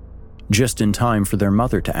 Just in time for their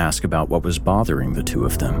mother to ask about what was bothering the two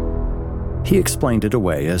of them. He explained it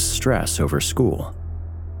away as stress over school.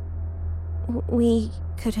 We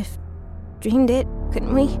could have dreamed it,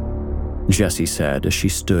 couldn't we? Jessie said as she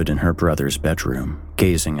stood in her brother's bedroom,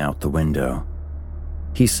 gazing out the window.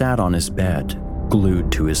 He sat on his bed,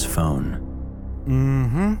 glued to his phone.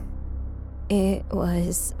 It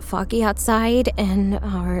was foggy outside and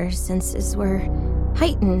our senses were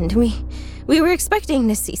heightened. We were expecting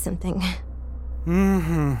to see something.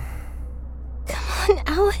 Come on,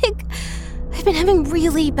 Alec. I've been having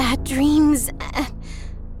really bad dreams. I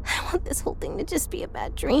want this whole thing to just be a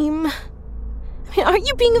bad dream. I mean, aren't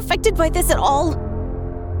you being affected by this at all?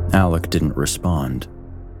 Alec didn't respond.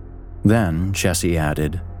 Then Jessie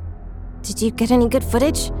added, Did you get any good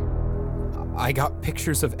footage? I got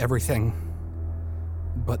pictures of everything.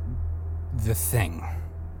 But the thing.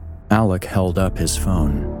 Alec held up his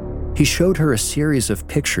phone. He showed her a series of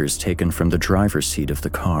pictures taken from the driver's seat of the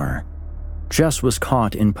car. Jess was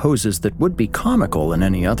caught in poses that would be comical in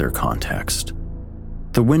any other context.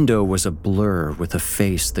 The window was a blur with a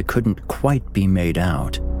face that couldn't quite be made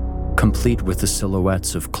out, complete with the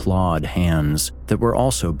silhouettes of clawed hands that were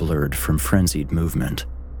also blurred from frenzied movement.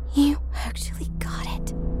 You actually got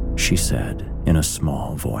it, she said in a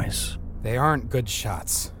small voice. They aren't good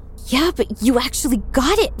shots. Yeah, but you actually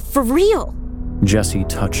got it, for real. Jessie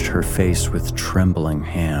touched her face with trembling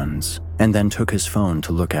hands and then took his phone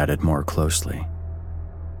to look at it more closely.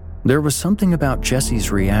 There was something about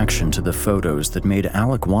Jessie's reaction to the photos that made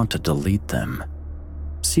Alec want to delete them.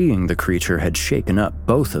 Seeing the creature had shaken up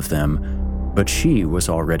both of them, but she was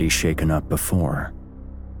already shaken up before.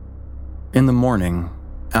 In the morning,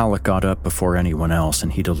 Alec got up before anyone else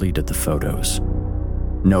and he deleted the photos.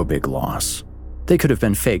 No big loss. They could have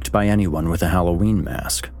been faked by anyone with a Halloween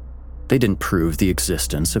mask. They didn't prove the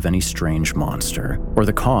existence of any strange monster or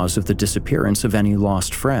the cause of the disappearance of any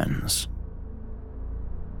lost friends.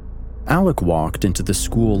 Alec walked into the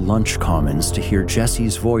school lunch commons to hear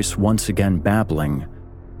Jessie's voice once again babbling,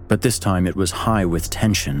 but this time it was high with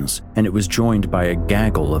tensions and it was joined by a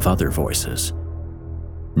gaggle of other voices.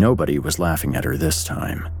 Nobody was laughing at her this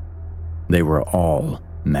time. They were all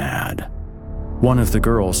mad. One of the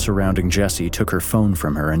girls surrounding Jessie took her phone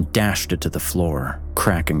from her and dashed it to the floor,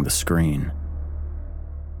 cracking the screen.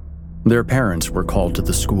 Their parents were called to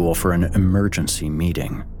the school for an emergency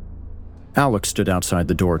meeting. Alec stood outside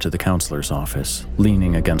the door to the counselor's office,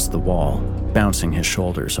 leaning against the wall, bouncing his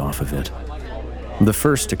shoulders off of it. The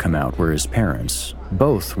first to come out were his parents,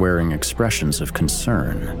 both wearing expressions of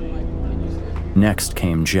concern. Next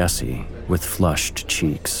came Jessie, with flushed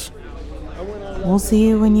cheeks. We'll see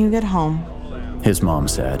you when you get home, his mom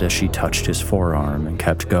said as she touched his forearm and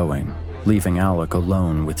kept going, leaving Alec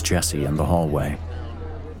alone with Jessie in the hallway.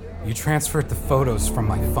 You transferred the photos from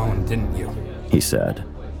my phone, didn't you? He said.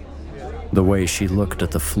 The way she looked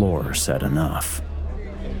at the floor said enough.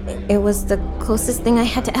 It was the closest thing I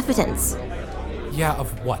had to evidence. Yeah,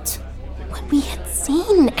 of what? What we had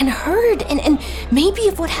seen and heard, and maybe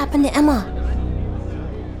of what happened to Emma.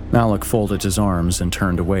 Alec folded his arms and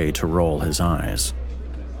turned away to roll his eyes.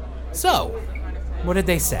 So, what did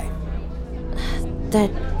they say? That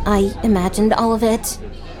I imagined all of it,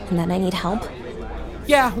 and that I need help.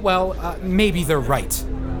 Yeah, well, maybe they're right.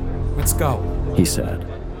 Let's go, he said.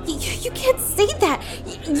 You can't say that.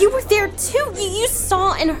 You were there too. You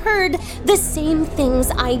saw and heard the same things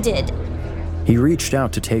I did. He reached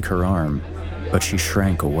out to take her arm, but she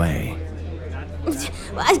shrank away.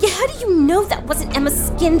 How do you know that wasn't Emma's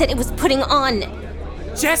skin that it was putting on?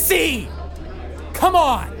 Jessie! Come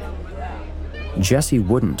on! Jessie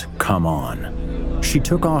wouldn't come on. She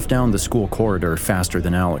took off down the school corridor faster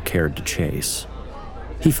than Alec cared to chase.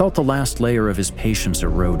 He felt the last layer of his patience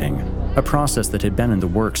eroding, a process that had been in the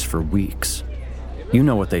works for weeks. You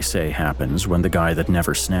know what they say happens when the guy that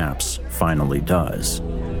never snaps finally does.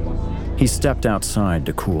 He stepped outside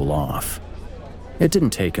to cool off. It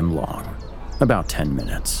didn't take him long, about 10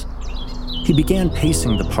 minutes. He began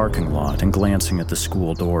pacing the parking lot and glancing at the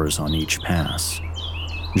school doors on each pass.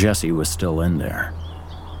 Jessie was still in there.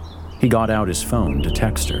 He got out his phone to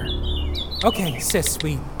text her. Okay, sis,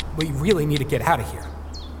 we really need to get out of here.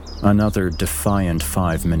 Another defiant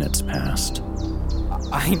 5 minutes passed.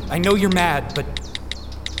 I know you're mad, but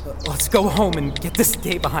let's go home and get this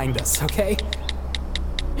day behind us, okay?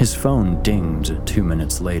 His phone dinged 2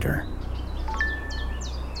 minutes later.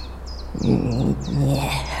 It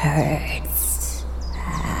hurts,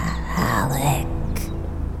 Alec.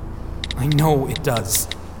 I know it does.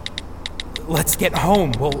 Let's get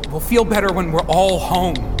home. We'll feel better when we're all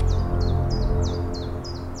home.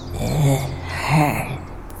 It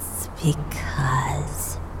hurts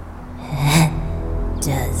because it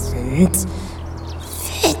doesn't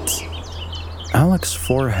fit. Alec's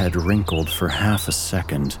forehead wrinkled for half a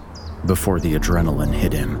second before the adrenaline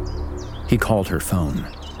hit him. He called her phone.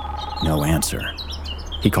 No answer.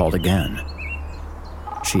 He called again.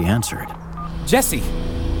 She answered. Jesse.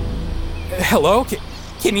 Hello?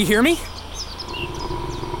 Can you hear me?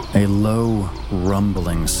 A low,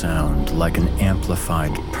 rumbling sound like an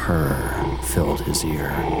amplified purr filled his ear.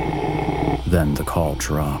 Then the call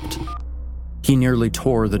dropped. He nearly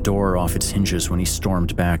tore the door off its hinges when he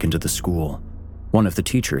stormed back into the school. One of the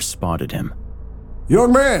teachers spotted him.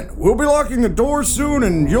 Young man, we'll be locking the doors soon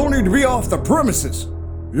and you'll need to be off the premises.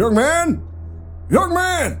 Young man! Young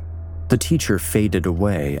man! The teacher faded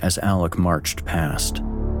away as Alec marched past.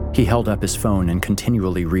 He held up his phone and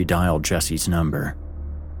continually redialed Jesse's number.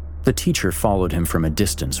 The teacher followed him from a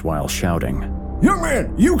distance while shouting, Young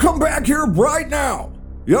man, you come back here right now!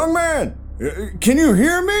 Young man, can you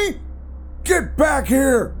hear me? Get back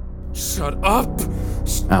here! Shut up!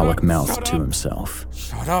 Alec mouthed to himself.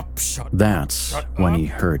 Shut up, That's when he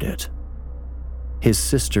heard it. His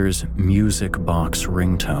sister's music box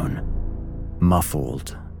ringtone,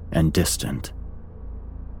 muffled and distant.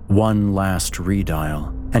 One last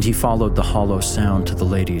redial, and he followed the hollow sound to the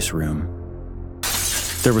ladies' room.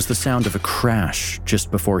 There was the sound of a crash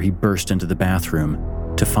just before he burst into the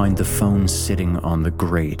bathroom to find the phone sitting on the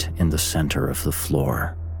grate in the center of the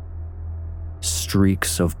floor.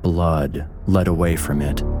 Streaks of blood led away from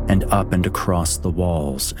it and up and across the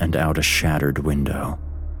walls and out a shattered window.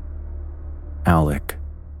 Alec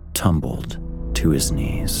tumbled to his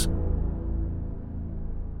knees.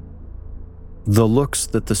 The looks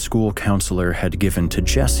that the school counselor had given to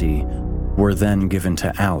Jesse were then given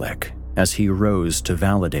to Alec as he rose to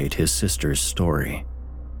validate his sister's story.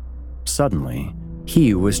 Suddenly,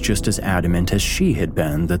 he was just as adamant as she had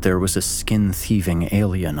been that there was a skin-thieving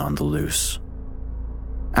alien on the loose.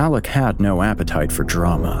 Alec had no appetite for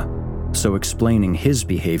drama, so explaining his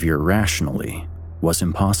behavior rationally was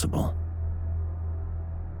impossible.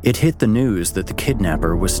 It hit the news that the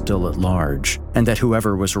kidnapper was still at large, and that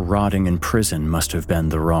whoever was rotting in prison must have been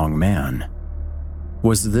the wrong man.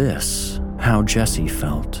 Was this how Jessie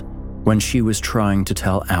felt when she was trying to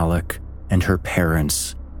tell Alec and her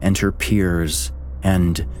parents and her peers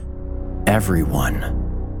and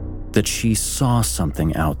everyone that she saw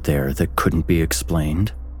something out there that couldn't be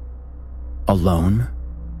explained? Alone?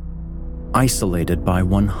 Isolated by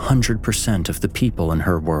 100% of the people in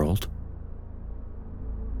her world?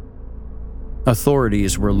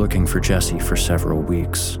 Authorities were looking for Jessie for several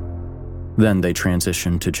weeks. Then they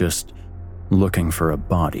transitioned to just looking for a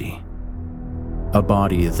body. A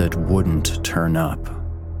body that wouldn't turn up,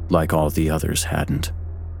 like all the others hadn't.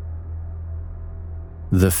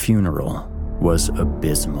 The funeral was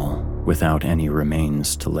abysmal, without any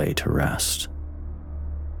remains to lay to rest.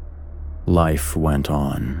 Life went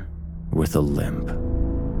on with a limp.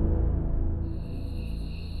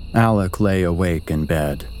 Alec lay awake in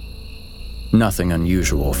bed. Nothing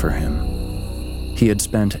unusual for him. He had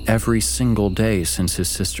spent every single day since his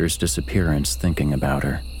sister's disappearance thinking about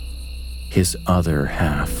her. His other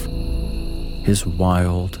half. His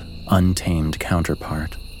wild, untamed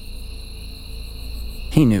counterpart.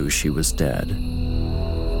 He knew she was dead.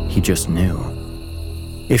 He just knew.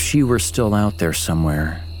 If she were still out there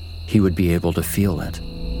somewhere, he would be able to feel it.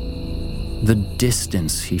 The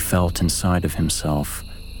distance he felt inside of himself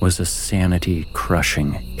was a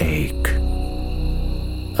sanity-crushing ache.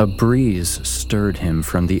 A breeze stirred him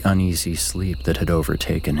from the uneasy sleep that had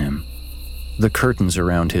overtaken him. The curtains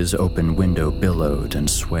around his open window billowed and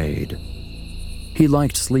swayed. He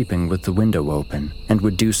liked sleeping with the window open and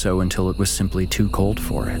would do so until it was simply too cold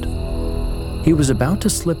for it. He was about to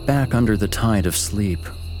slip back under the tide of sleep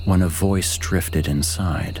when a voice drifted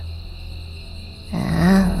inside.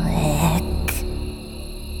 Alec.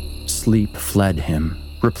 Sleep fled him,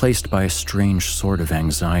 replaced by a strange sort of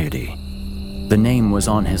anxiety. The name was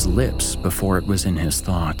on his lips before it was in his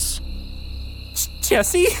thoughts.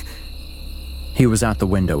 Jesse? He was at the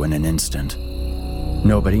window in an instant.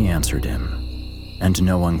 Nobody answered him, and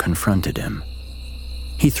no one confronted him.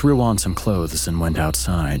 He threw on some clothes and went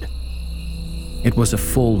outside. It was a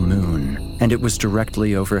full moon, and it was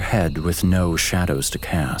directly overhead with no shadows to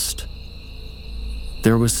cast.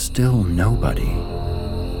 There was still nobody.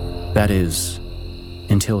 That is,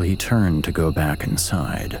 until he turned to go back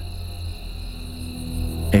inside.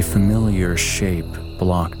 A familiar shape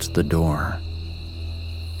blocked the door.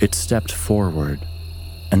 It stepped forward,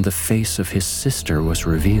 and the face of his sister was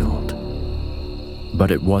revealed. But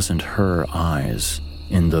it wasn't her eyes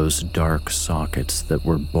in those dark sockets that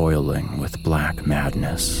were boiling with black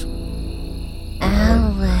madness.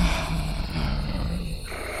 Alan.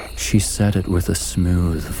 She said it with a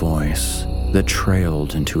smooth voice that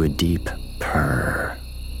trailed into a deep purr.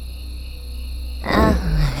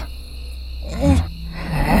 Alan. It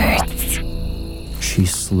hurts. She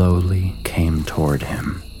slowly came toward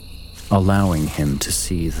him, allowing him to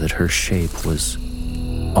see that her shape was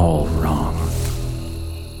all wrong.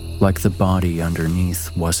 Like the body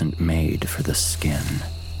underneath wasn't made for the skin.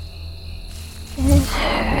 It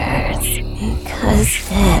hurts because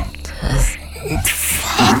it doesn't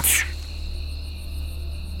fit.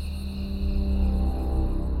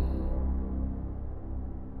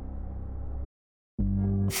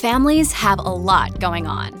 Families have a lot going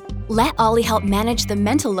on. Let Ollie help manage the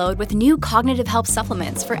mental load with new cognitive help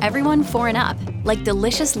supplements for everyone 4 and up, like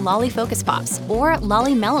delicious Lolly Focus Pops or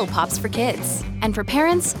Lolly Mellow Pops for kids. And for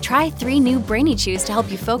parents, try 3 new Brainy Chews to help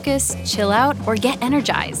you focus, chill out, or get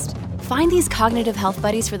energized. Find these cognitive health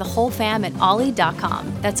buddies for the whole fam at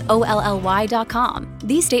ollie.com. That's OLLY.com.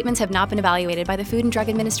 These statements have not been evaluated by the Food and Drug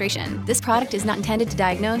Administration. This product is not intended to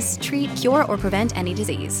diagnose, treat, cure, or prevent any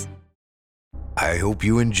disease. I hope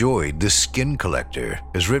you enjoyed The Skin Collector,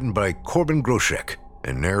 as written by Corbin Groshek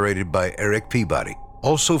and narrated by Eric Peabody.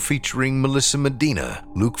 Also featuring Melissa Medina,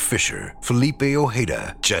 Luke Fisher, Felipe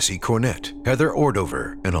Ojeda, Jesse Cornett, Heather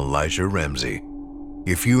Ordover, and Elijah Ramsey.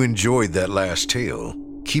 If you enjoyed that last tale,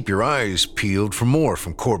 keep your eyes peeled for more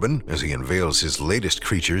from Corbin as he unveils his latest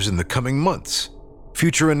creatures in the coming months.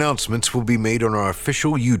 Future announcements will be made on our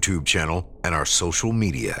official YouTube channel and our social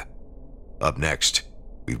media. Up next,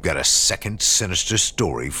 we've got a second sinister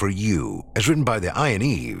story for you, as written by the Iron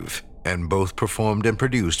Eve, and both performed and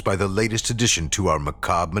produced by the latest addition to our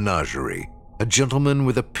macabre menagerie, a gentleman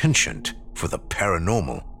with a penchant for the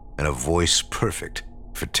paranormal and a voice perfect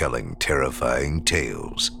for telling terrifying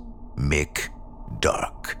tales, Mick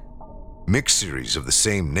Dark. Mick's series of the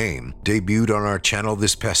same name debuted on our channel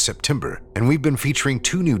this past September, and we've been featuring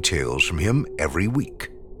 2 new tales from him every week.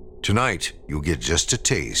 Tonight, you'll get just a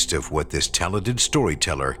taste of what this talented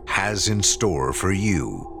storyteller has in store for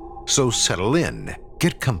you. So settle in,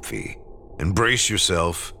 get comfy, and brace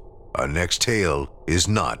yourself. Our next tale is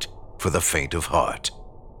not for the faint of heart.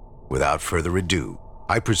 Without further ado,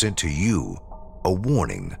 I present to you a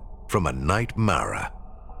warning from a Night Mara.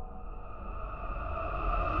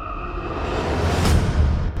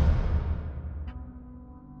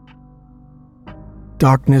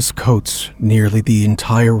 Darkness coats nearly the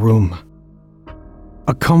entire room.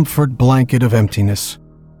 A comfort blanket of emptiness,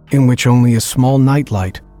 in which only a small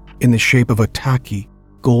nightlight in the shape of a tacky,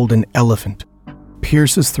 golden elephant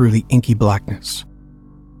pierces through the inky blackness.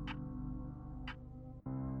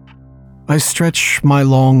 I stretch my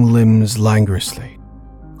long limbs languorously,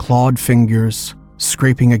 clawed fingers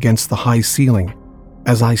scraping against the high ceiling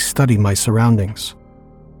as I study my surroundings.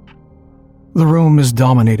 The room is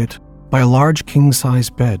dominated by a large king-size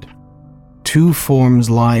bed, 2 forms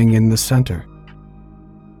lying in the center.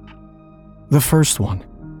 The first one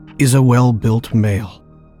is a well-built male,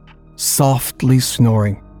 softly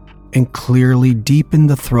snoring and clearly deep in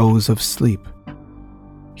the throes of sleep.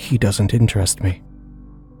 He doesn't interest me.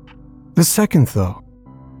 The second, though,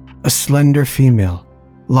 a slender female,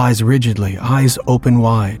 lies rigidly, eyes open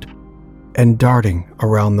wide, and darting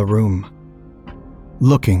around the room.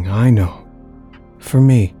 Looking, I know, for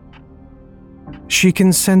me. She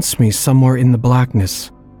can sense me somewhere in the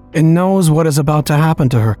blackness and knows what is about to happen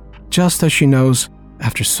to her, just as she knows,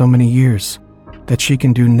 after so many years, that she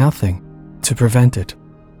can do nothing to prevent it.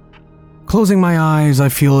 Closing my eyes, I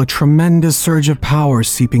feel a tremendous surge of power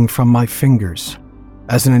seeping from my fingers,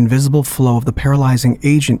 as an invisible flow of the paralyzing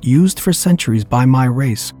agent used for centuries by my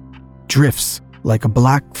race drifts like a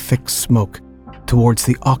black, thick smoke towards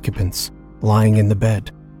the occupants lying in the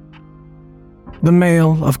bed. The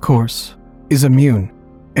male, of course, is immune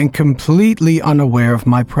and completely unaware of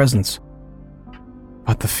my presence.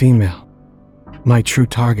 But the female, my true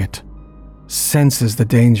target, senses the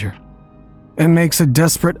danger and makes a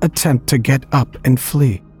desperate attempt to get up and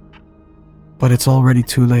flee. But it's already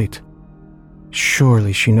too late.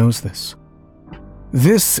 Surely she knows this.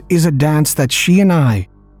 This is a dance that she and I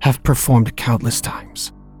have performed countless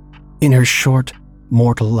times in her short,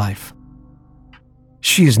 mortal life.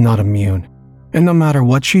 She is not immune, and no matter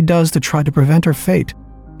what she does to try to prevent her fate,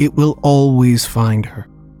 it will always find her.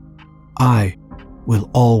 I will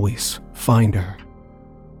always find her.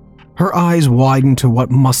 Her eyes widen to what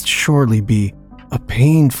must surely be a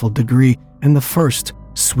painful degree, and the first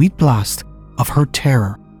sweet blast of her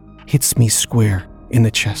terror hits me square in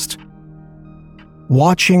the chest.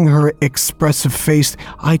 Watching her expressive face,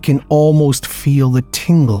 I can almost feel the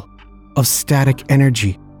tingle of static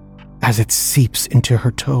energy as it seeps into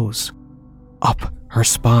her toes, up her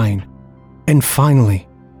spine, and finally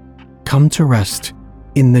come to rest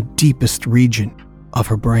in the deepest region of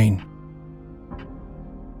her brain.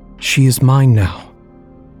 She is mine now,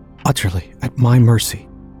 utterly at my mercy,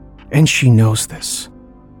 and she knows this.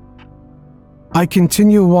 I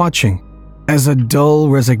continue watching as a dull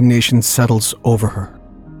resignation settles over her.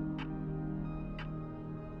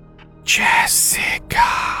 Jessica,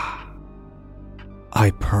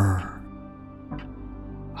 I purr.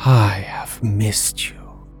 I have missed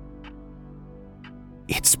you.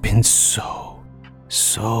 It's been so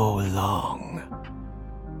long.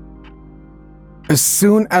 As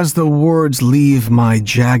soon as the words leave my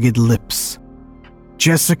jagged lips,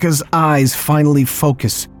 Jessica's eyes finally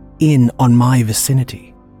focus in on my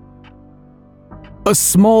vicinity. A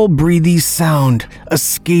small breathy sound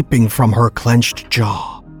escaping from her clenched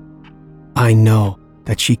jaw. I know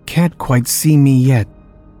that she can't quite see me yet,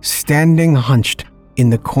 standing hunched in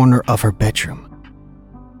the corner of her bedroom.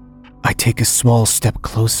 I take a small step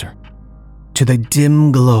closer to the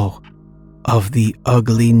dim glow of the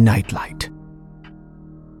ugly nightlight.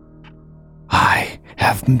 I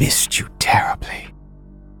have missed you terribly.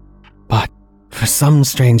 But for some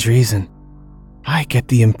strange reason, I get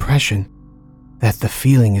the impression that the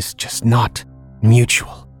feeling is just not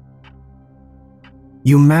mutual.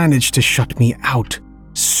 You managed to shut me out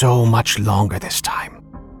so much longer this time.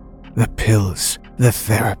 The pills, the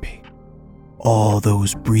therapy, all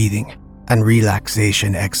those breathing and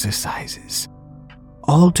relaxation exercises,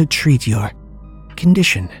 all to treat your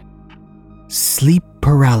condition. Sleep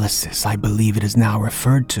paralysis, I believe it is now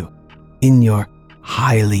referred to in your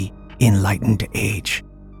highly enlightened age.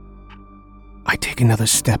 I take another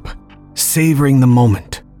step, savoring the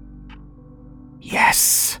moment.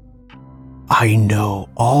 Yes, I know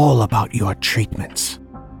all about your treatments.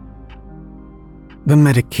 The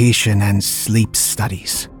medication and sleep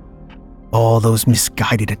studies, all those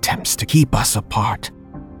misguided attempts to keep us apart.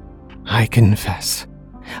 I confess,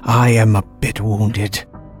 I am a bit wounded.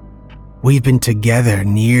 We've been together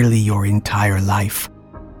nearly your entire life,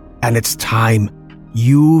 and it's time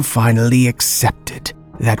you finally accepted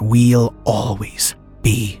that we'll always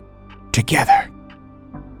be together.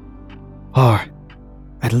 Or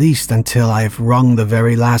at least until I've wrung the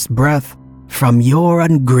very last breath from your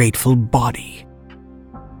ungrateful body.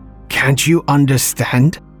 Can't you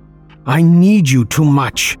understand? I need you too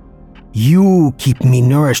much. You keep me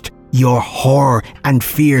nourished. Your horror and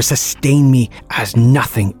fear sustain me as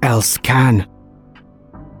nothing else can.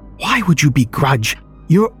 Why would you begrudge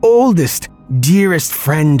your oldest, dearest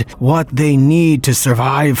friend what they need to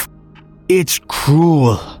survive? It's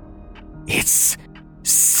cruel. It's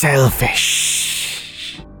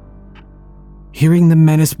selfish. Hearing the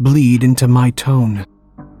menace bleed into my tone,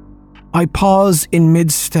 I pause in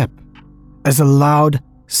mid-step as a loud,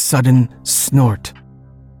 sudden snort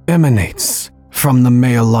emanates from the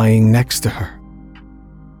male lying next to her.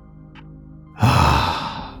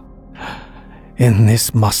 And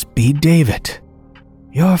this must be David,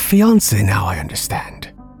 your fiancé now, I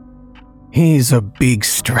understand. He's a big,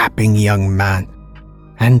 strapping young man,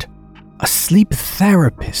 and a sleep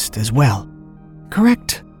therapist as well,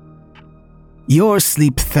 correct? Your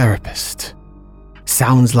sleep therapist.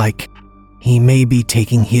 Sounds like he may be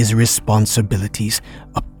taking his responsibilities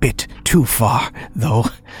a bit too far, though.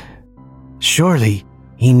 Surely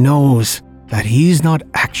he knows that he's not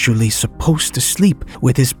actually supposed to sleep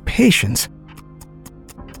with his patients.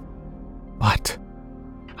 But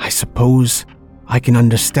I suppose I can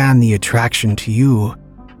understand the attraction to you.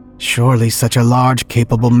 Surely such a large,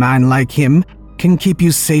 capable man like him can keep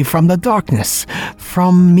you safe from the darkness,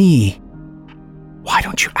 from me. Why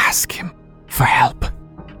don't you ask him for help?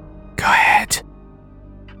 Go ahead.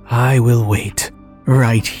 I will wait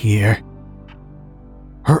right here.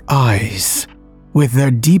 Her eyes, with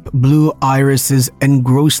their deep blue irises and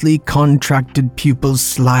grossly contracted pupils,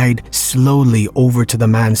 slide slowly over to the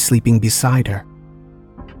man sleeping beside her.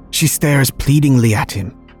 She stares pleadingly at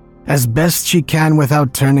him, as best she can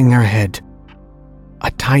without turning her head.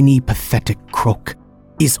 A tiny, pathetic croak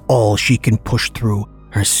is all she can push through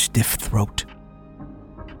her stiff throat.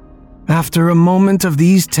 After a moment of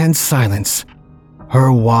these tense silence,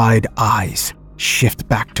 her wide eyes shift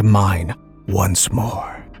back to mine once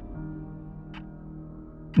more.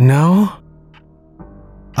 No?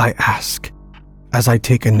 I ask as I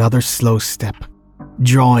take another slow step,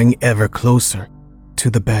 drawing ever closer to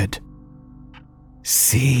the bed.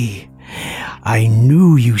 See, I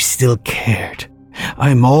knew you still cared.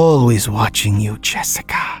 I'm always watching you,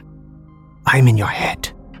 Jessica. I'm in your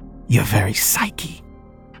head, your very psyche,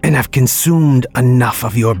 and I've consumed enough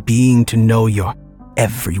of your being to know your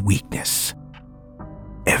every weakness,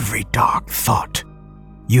 every dark thought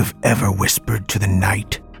you've ever whispered to the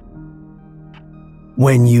night.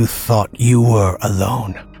 When you thought you were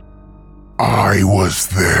alone, I was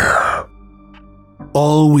there.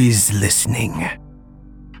 Always listening.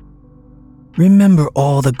 Remember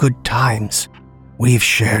all the good times we've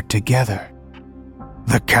shared together.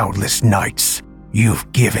 The countless nights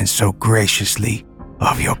you've given so graciously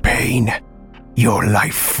of your pain, your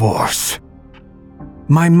life force.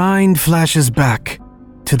 My mind flashes back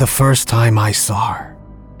to the first time I saw her,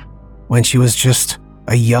 when she was just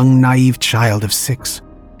a young, naive child of 6,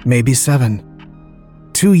 maybe 7.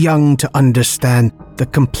 Too young to understand the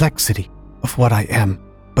complexity of what I am,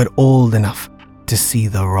 but old enough to see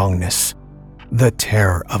the wrongness, the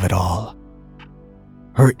terror of it all.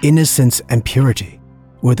 Her innocence and purity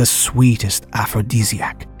were the sweetest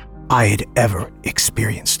aphrodisiac I had ever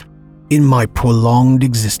experienced in my prolonged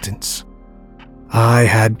existence. I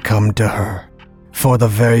had come to her for the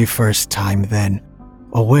very first time then,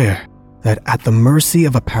 aware that at the mercy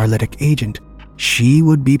of a paralytic agent, she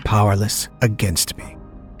would be powerless against me.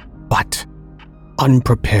 But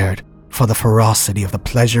unprepared for the ferocity of the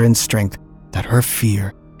pleasure and strength that her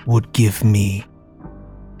fear would give me.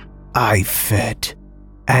 I fed,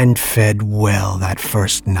 and fed well that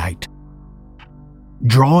first night,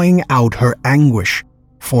 drawing out her anguish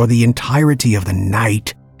for the entirety of the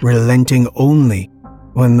night, relenting only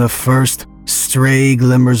when the first stray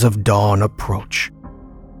glimmers of dawn approach.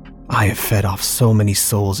 I have fed off so many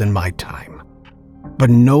souls in my time, but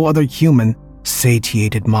no other human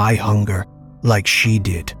satiated my hunger like she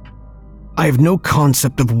did. I have no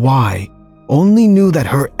concept of why, only knew that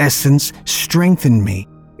her essence strengthened me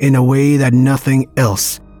in a way that nothing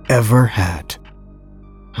else ever had.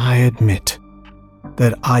 I admit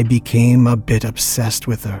that I became a bit obsessed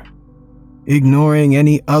with her, ignoring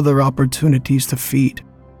any other opportunities to feed,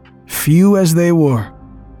 few as they were,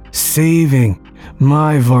 saving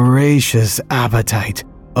my voracious appetite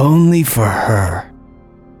only for her.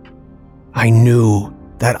 I knew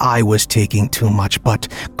that I was taking too much, but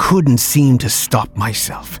couldn't seem to stop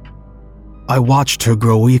myself. I watched her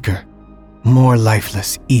grow weaker, more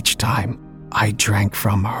lifeless each time I drank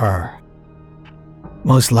from her.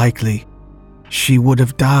 Most likely, she would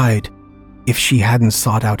have died if she hadn't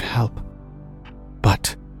sought out help.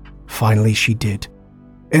 But finally she did.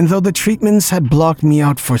 And though the treatments had blocked me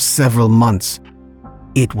out for several months,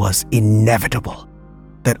 it was inevitable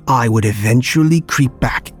that I would eventually creep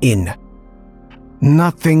back in.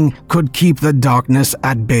 Nothing could keep the darkness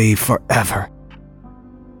at bay forever.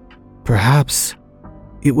 Perhaps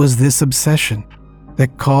it was this obsession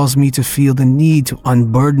that caused me to feel the need to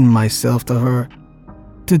unburden myself to her,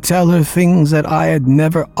 to tell her things that I had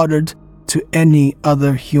never uttered to any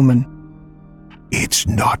other human. It's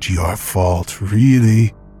not your fault,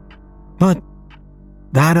 really. But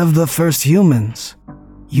that of the first humans,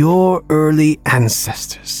 your early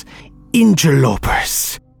ancestors,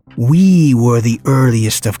 interlopers. We were the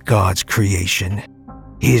earliest of God's creation,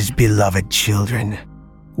 His beloved children.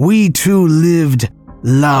 We too lived,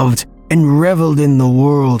 loved, and reveled in the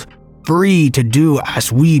world, free to do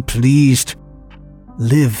as we pleased,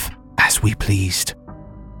 live as we pleased.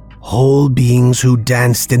 Whole beings who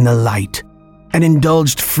danced in the light and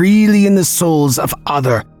indulged freely in the souls of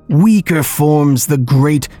other, weaker forms the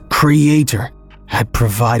great Creator had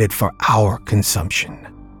provided for our consumption.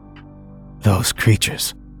 Those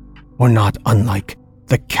creatures were not unlike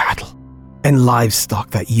the cattle and livestock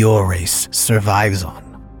that your race survives on.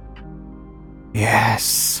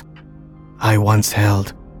 Yes, I once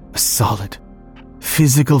held a solid,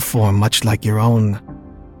 physical form much like your own.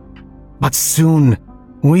 But soon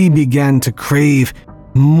we began to crave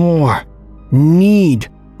more, need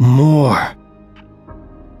more.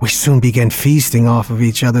 We soon began feasting off of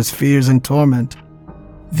each other's fears and torment.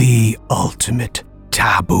 The ultimate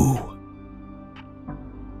taboo.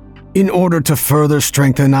 In order to further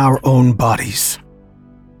strengthen our own bodies.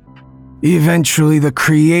 Eventually, the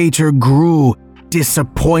Creator grew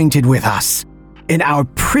disappointed with us in our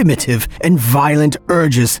primitive and violent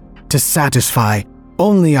urges to satisfy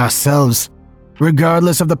only ourselves,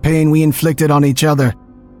 regardless of the pain we inflicted on each other.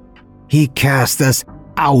 He cast us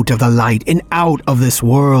out of the light and out of this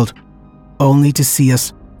world, only to see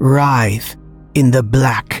us writhe in the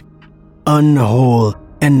black, unwhole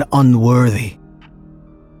and unworthy.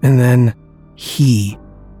 And then He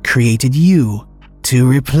created you to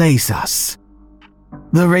replace us.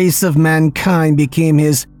 The race of mankind became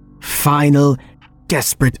his final,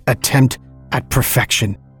 desperate attempt at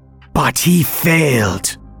perfection. But he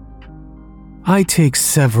failed. I take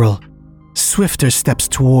several swifter steps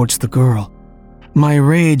towards the girl, my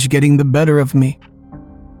rage getting the better of me.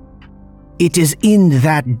 It is in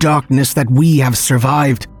that darkness that we have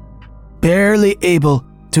survived, barely able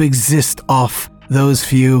to exist off those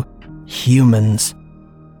few humans.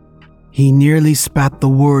 He nearly spat the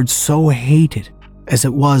word so hated as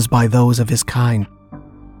it was by those of his kind.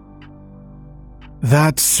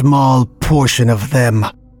 That small portion of them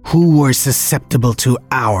who were susceptible to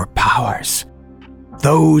our powers.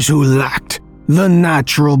 Those who lacked the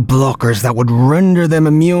natural blockers that would render them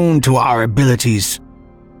immune to our abilities.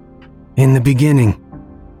 In the beginning,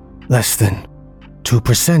 less than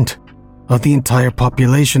 2% of the entire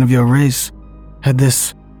population of your race had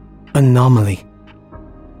this anomaly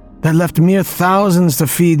that left mere thousands to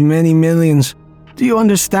feed many millions. Do you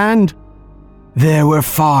understand? There were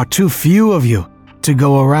far too few of you to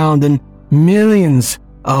go around, and millions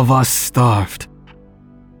of us starved.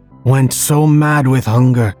 Went so mad with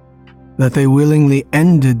hunger that they willingly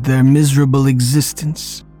ended their miserable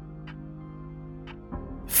existence.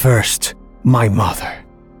 First, my mother,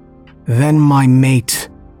 then my mate,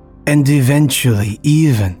 and eventually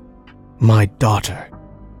even my daughter.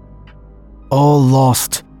 All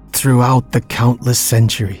lost throughout the countless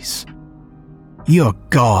centuries. Your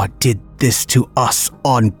God did this to us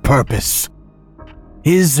on purpose.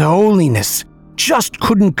 His Holiness just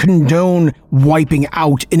couldn't condone wiping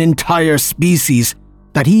out an entire species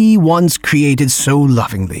that he once created so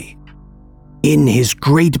lovingly. In his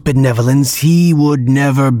great benevolence, he would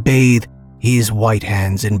never bathe his white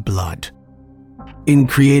hands in blood. In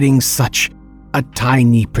creating such a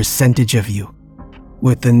tiny percentage of you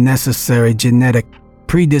with the necessary genetic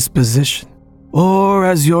predisposition, or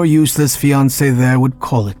as your useless fiancé there would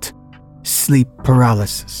call it, sleep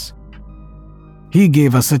paralysis. He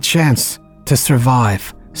gave us a chance to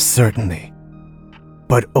survive, certainly,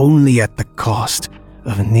 but only at the cost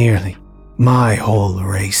of nearly my whole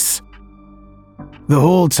race. The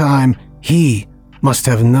whole time, he must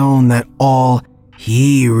have known that all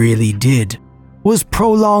he really did was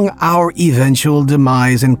prolong our eventual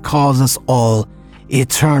demise and cause us all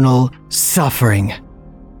eternal suffering.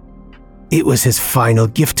 It was his final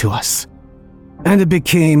gift to us, and it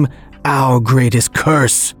became our greatest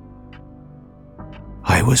curse.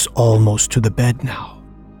 I was almost to the bed now,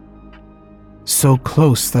 so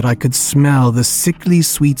close that I could smell the sickly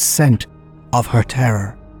sweet scent of her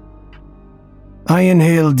terror. I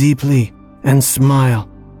inhale deeply and smile.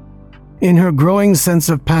 In her growing sense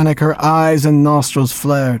of panic, her eyes and nostrils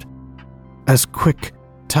flared as quick,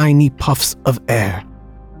 tiny puffs of air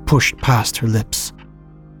pushed past her lips.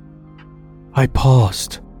 I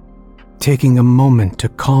paused, taking a moment to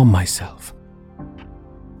calm myself.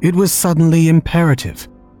 It was suddenly imperative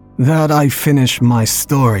that I finish my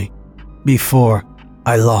story before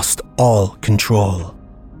I lost all control.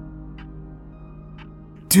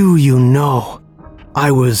 Do you know,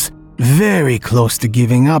 I was very close to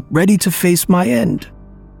giving up, ready to face my end,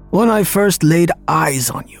 when I first laid eyes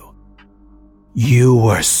on you. You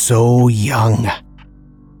were so young,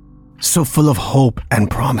 so full of hope and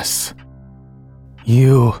promise.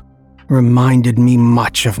 You reminded me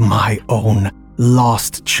much of my own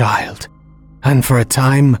lost child, and for a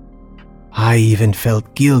time, I even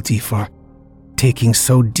felt guilty for taking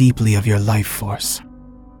so deeply of your life force.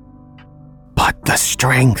 But the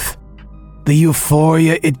strength, the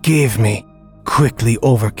euphoria it gave me quickly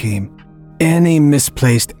overcame any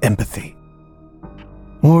misplaced empathy.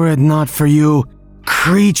 Were it not for you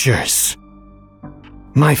creatures,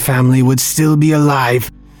 my family would still be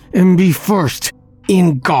alive and be first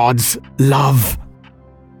in God's love.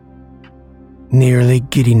 Nearly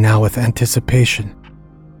giddy now with anticipation,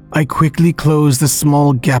 I quickly close the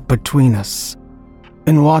small gap between us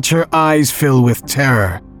and watch her eyes fill with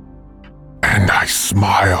terror. And I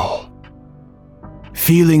smile,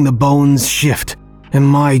 feeling the bones shift and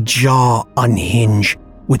my jaw unhinge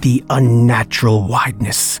with the unnatural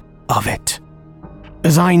wideness of it.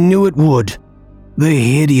 As I knew it would, the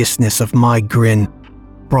hideousness of my grin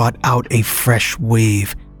brought out a fresh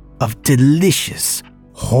wave of delicious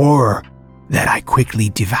horror that I quickly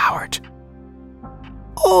devoured.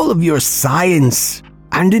 All of your science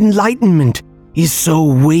and enlightenment is so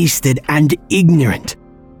wasted and ignorant.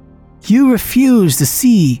 You refuse to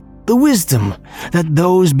see the wisdom that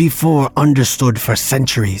those before understood for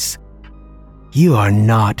centuries. You are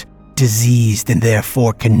not diseased and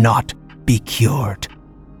therefore cannot be cured.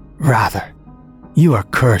 Rather, you are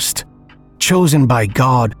cursed, chosen by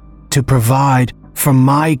God to provide for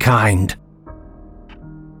my kind.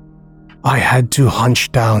 I had to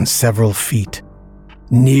hunch down several feet,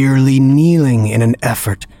 nearly kneeling in an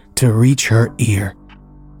effort to reach her ear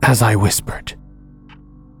as I whispered,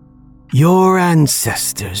 "Your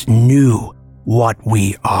ancestors knew what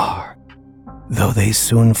we are, though they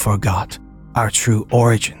soon forgot our true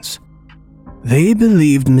origins. They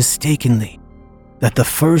believed mistakenly that the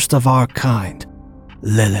first of our kind,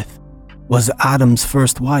 Lilith, was Adam's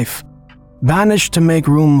first wife, banished to make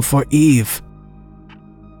room for Eve.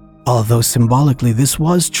 Although symbolically this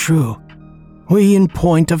was true, we in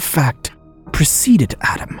point of fact preceded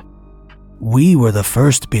Adam. We were the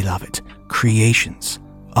first beloved creations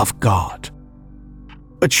of God,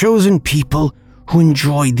 a chosen people who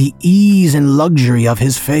enjoyed the ease and luxury of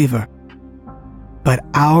his favor. But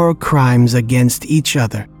our crimes against each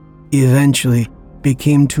other eventually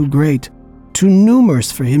became too great, too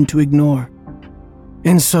numerous for him to ignore.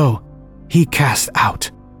 And so he cast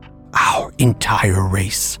out our entire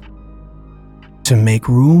race to make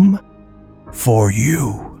room for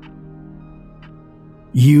you.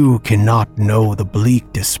 You cannot know the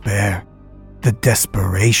bleak despair, the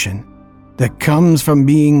desperation that comes from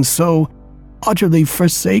being so utterly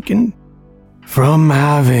forsaken, from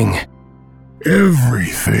having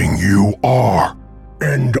everything you are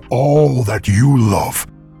and all that you love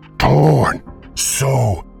torn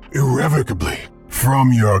so irrevocably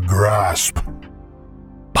from your grasp.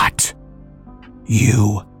 But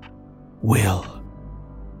you will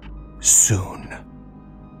soon."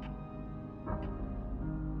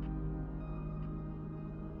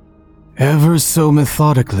 Ever so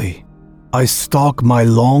methodically, I stalk my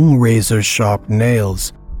long razor-sharp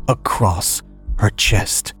nails across her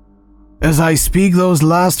chest as I speak those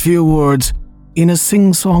last few words in a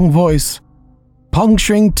sing-song voice,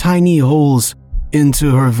 puncturing tiny holes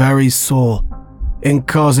into her very soul and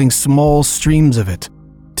causing small streams of it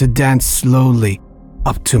to dance slowly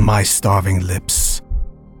up to my starving lips.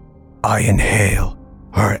 I inhale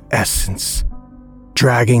her essence,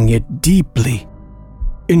 dragging it deeply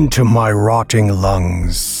into my rotting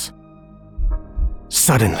lungs.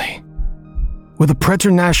 Suddenly, with a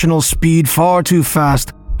preternatural speed far too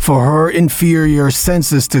fast for her inferior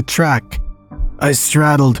senses to track, I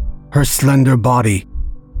straddled her slender body,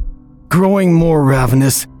 growing more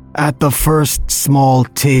ravenous at the first small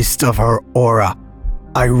taste of her aura.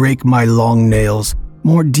 I rake my long nails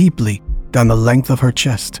more deeply down the length of her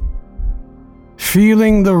chest,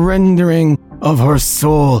 feeling the rendering of her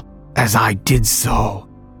soul as I did so.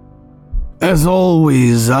 As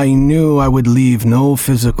always, I knew I would leave no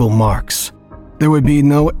physical marks. There would be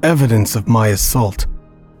no evidence of my assault,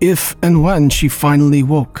 if and when she finally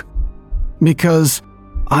woke, because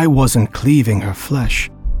I wasn't cleaving her flesh,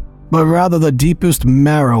 but rather the deepest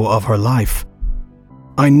marrow of her life.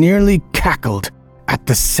 I nearly cackled at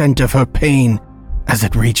the scent of her pain as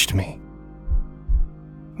it reached me.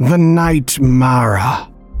 The Night Mara,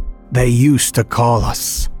 they used to call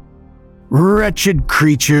us. Wretched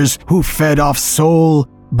creatures who fed off soul,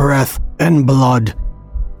 breath, and blood.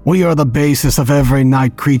 We are the basis of every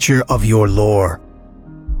night creature of your lore.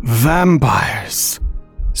 Vampires,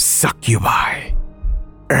 succubi,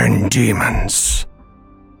 and demons.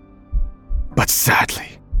 But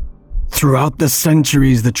sadly, throughout the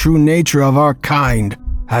centuries, the true nature of our kind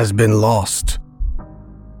has been lost.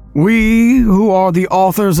 We, who are the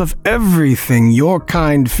authors of everything your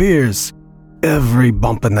kind fears, every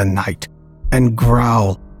bump in the night and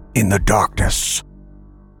growl in the darkness,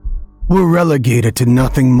 were relegated to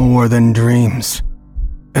nothing more than dreams,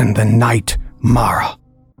 and the Night Mara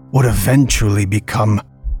would eventually become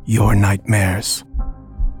your nightmares.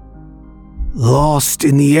 Lost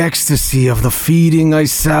in the ecstasy of the feeding, I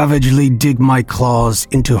savagely dig my claws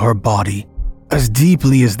into her body as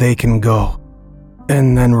deeply as they can go,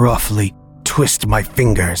 and then roughly twist my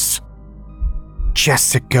fingers.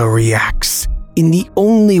 Jessica reacts in the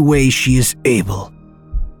only way she is able,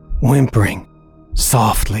 whimpering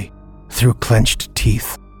softly through clenched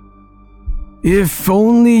teeth. If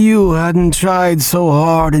only you hadn't tried so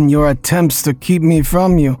hard in your attempts to keep me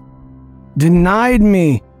from you, denied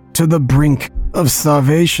me to the brink of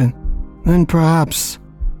starvation, then perhaps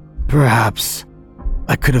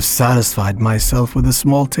I could have satisfied myself with a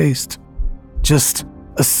small taste, just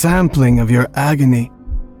a sampling of your agony.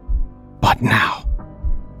 But now,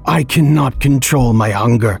 I cannot control my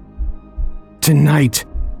hunger. Tonight,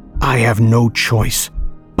 I have no choice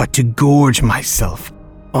but to gorge myself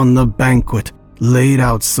on the banquet laid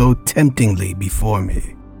out so temptingly before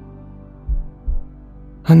me.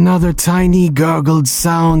 Another tiny gargled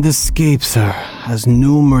sound escapes her as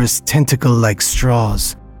numerous tentacle-like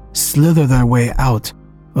straws slither their way out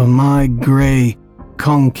of my gray,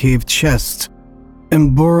 concave chest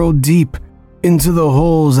and burrow deep into the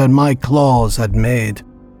holes that my claws had made.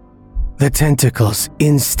 The tentacles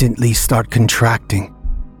instantly start contracting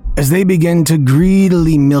as they begin to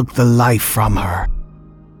greedily milk the life from her.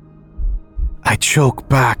 I choke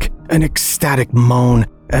back an ecstatic moan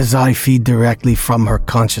as I feed directly from her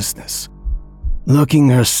consciousness. Looking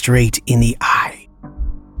her straight in the eye,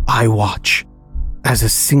 I watch as a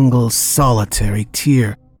single solitary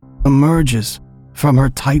tear emerges from her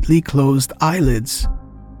tightly closed eyelids.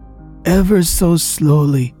 Ever so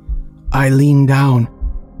slowly, I lean down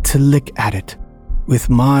to lick at it with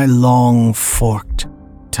my long forked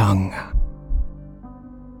tongue.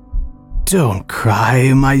 Don't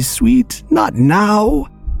cry, my sweet, not now,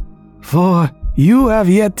 for you have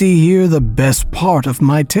yet to hear the best part of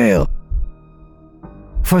my tale.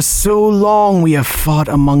 For so long we have fought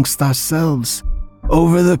amongst ourselves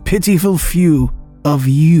over the pitiful few of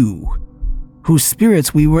you, whose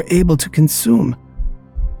spirits we were able to consume.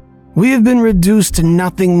 We have been reduced to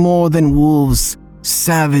nothing more than wolves,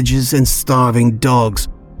 savages, and starving dogs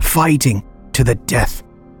fighting to the death,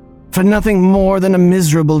 for nothing more than a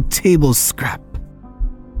miserable table scrap.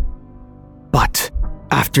 But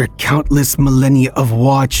after countless millennia of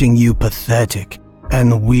watching you pathetic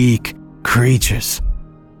and weak creatures,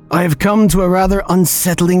 I have come to a rather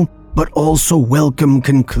unsettling but also welcome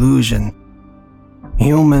conclusion.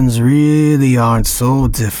 Humans really aren't so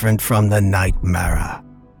different from the Nightmare.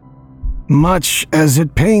 Much as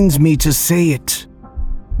it pains me to say it,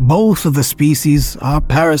 both of the species are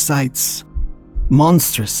parasites,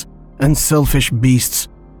 monstrous and selfish beasts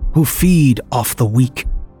who feed off the weak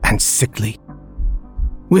and sickly.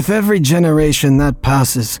 With every generation that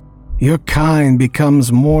passes, your kind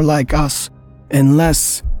becomes more like us and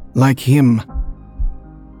less like him.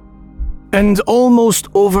 And almost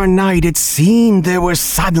overnight, it seemed there were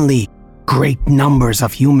suddenly great numbers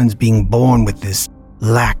of humans being born with this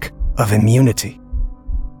lack of immunity.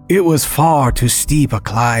 It was far too steep a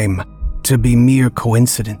climb to be mere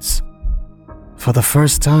coincidence. For the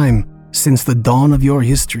first time since the dawn of your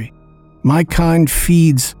history, my kind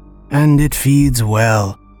feeds, and it feeds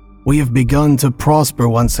well. We have begun to prosper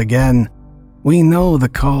once again. We know the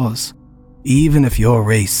cause, even if your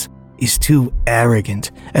race is too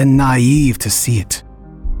arrogant and naive to see it.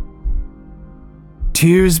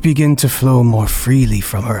 Tears begin to flow more freely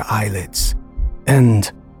from her eyelids,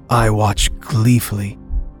 and I watch gleefully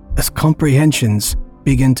as comprehensions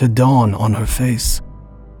begin to dawn on her face.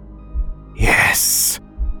 Yes,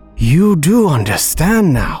 you do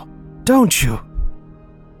understand now, don't you?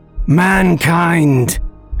 Mankind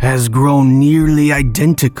has grown nearly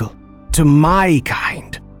identical to my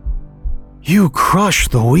kind. You crush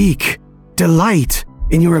the weak, delight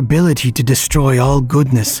in your ability to destroy all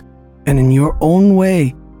goodness, and in your own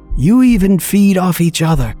way, you even feed off each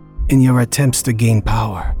other in your attempts to gain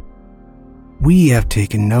power. We have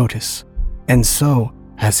taken notice, and so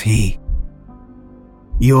has he.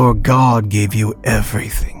 Your God gave you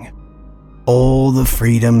everything, all the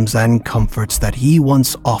freedoms and comforts that he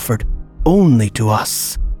once offered only to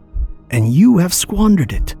us, and you have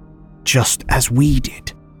squandered it, just as we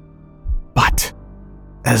did. But,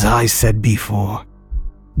 as I said before,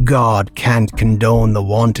 God can't condone the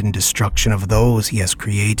wanton destruction of those he has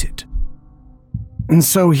created. And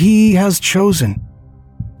so he has chosen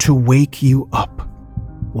to wake you up,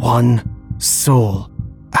 one soul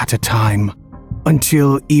at a time,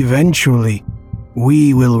 until eventually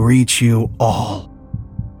we will reach you all.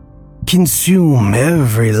 Consume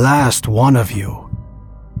every last one of you.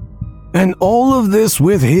 And all of this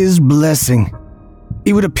with his blessing.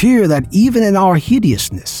 It would appear that even in our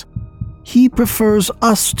hideousness, he prefers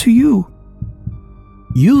us to you.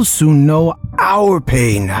 You'll soon know our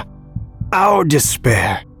pain, our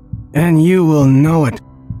despair, and you will know it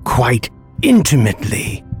quite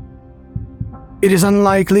intimately. It is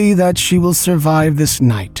unlikely that she will survive this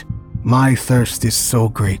night. My thirst is so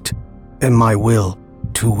great, and my will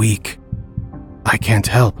too weak. I can't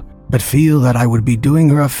help but feel that I would be doing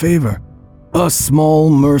her a favor, a small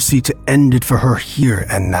mercy to end it for her here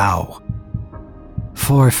and now.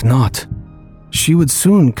 For if not, she would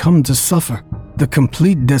soon come to suffer the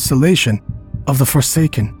complete desolation of the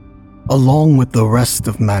Forsaken, along with the rest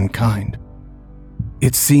of mankind.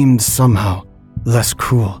 It seemed somehow less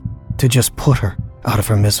cruel to just put her out of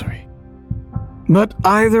her misery. But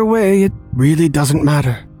either way, it really doesn't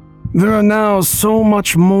matter. There are now so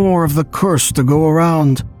much more of the curse to go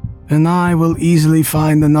around, and I will easily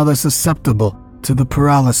find another susceptible to the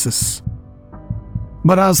paralysis.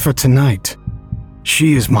 But as for tonight,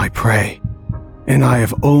 she is my prey, and I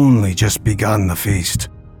have only just begun the feast.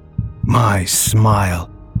 My smile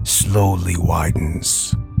slowly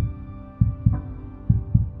widens.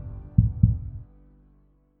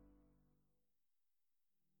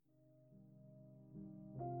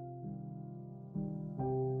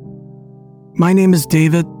 My name is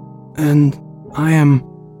David, and I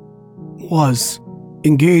was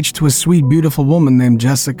engaged to a sweet, beautiful woman named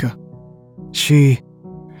Jessica. She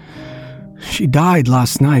died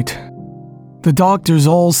last night. The doctors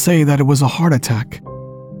all say that it was a heart attack.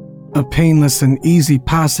 A painless and easy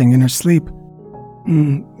passing in her sleep.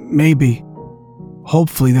 Maybe.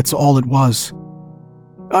 Hopefully that's all it was.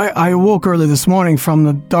 I awoke early this morning from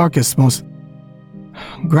the darkest, most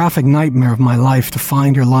graphic nightmare of my life to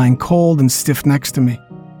find her lying cold and stiff next to me.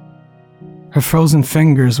 Her frozen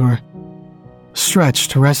fingers were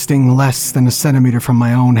stretched, resting less than a centimeter from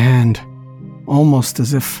my own hand, almost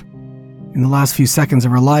as if in the last few seconds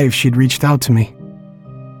of her life she'd reached out to me.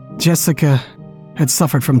 Jessica had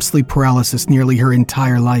suffered from sleep paralysis nearly her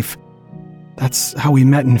entire life. That's how we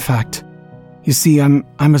met, in fact. You see, I'm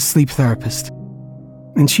a sleep therapist,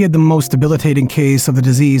 and she had the most debilitating case of the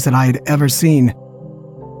disease that I had ever seen.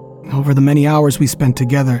 Over the many hours we spent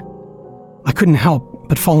together, I couldn't help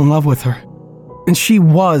but fall in love with her. And she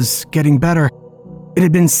was getting better. It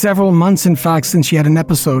had been several months, in fact, since she had an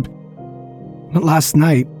episode. But last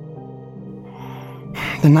night,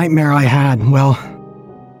 the nightmare I had, well,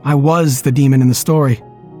 I was the demon in the story.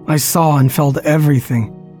 I saw and felt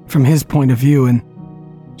everything from his point of view, and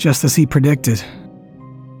just as he predicted,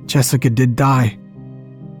 Jessica did die.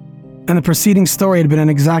 And the preceding story had been an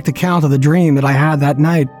exact account of the dream that I had that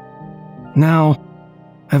night. Now,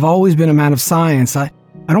 I've always been a man of science. I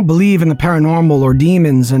don't believe in the paranormal or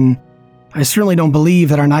demons, and I certainly don't believe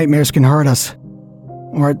that our nightmares can hurt us.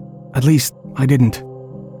 Or at least I didn't.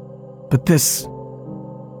 But this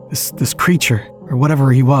creature, or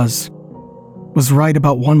whatever he was right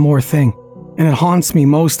about one more thing, and it haunts me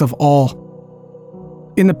most of all.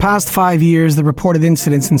 In the past 5 years, the reported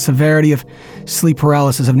incidence and severity of sleep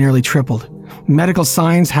paralysis have nearly tripled. Medical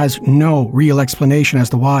science has no real explanation as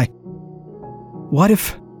to why. What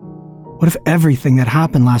if everything that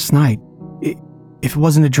happened last night, if it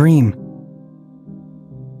wasn't a dream,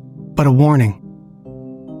 but a warning?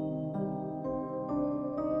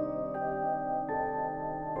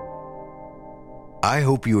 I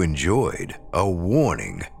hope you enjoyed A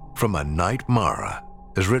Warning from A Night Mara,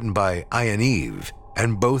 as written by Ian Eve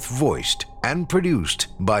and both voiced and produced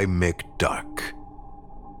by Mick Dark.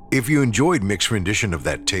 If you enjoyed Mick's rendition of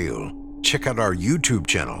that tale, check out our YouTube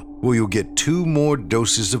channel, where you'll get 2 more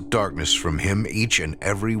doses of darkness from him each and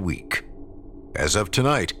every week. As of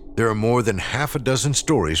tonight, there are more than half a dozen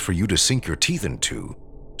stories for you to sink your teeth into,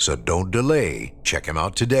 so don't delay, check him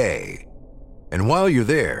out today. And while you're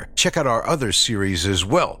there, check out our other series as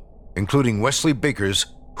well, including Wesley Baker's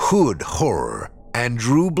Hood Horror and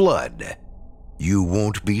Drew Blood. You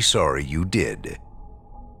won't be sorry you did.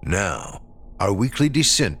 Now, our weekly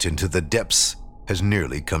descent into the depths has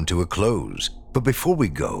nearly come to a close, but before we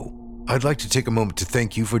go, I'd like to take a moment to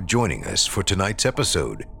thank you for joining us for tonight's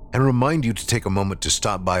episode, and remind you to take a moment to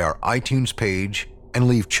stop by our iTunes page and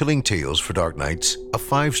leave Chilling Tales for Dark Nights a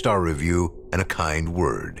 5-star review and a kind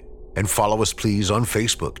word. And follow us please on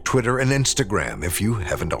Facebook, Twitter, and Instagram if you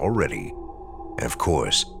haven't already. And of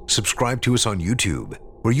course, subscribe to us on YouTube,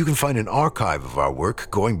 where you can find an archive of our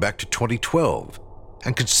work going back to 2012.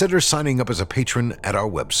 And consider signing up as a patron at our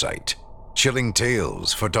website,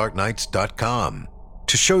 chillingtalesfordarknights.com,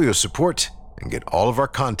 to show your support and get all of our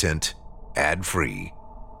content ad-free.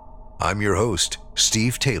 I'm your host,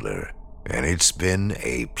 Steve Taylor, and it's been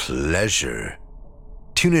a pleasure.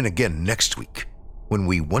 Tune in again next week, when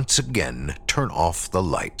we once again turn off the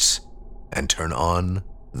lights and turn on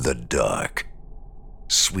the dark.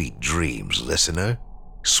 Sweet dreams, listener.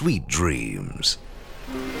 Sweet dreams.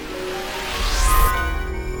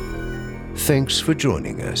 Thanks for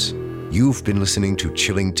joining us. You've been listening to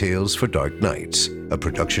Chilling Tales for Dark Nights, a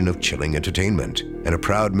production of Chilling Entertainment and a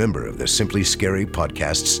proud member of the Simply Scary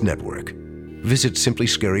Podcasts Network. Visit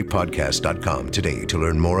simplyscarypodcast.com today to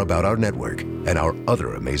learn more about our network and our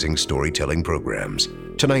other amazing storytelling programs.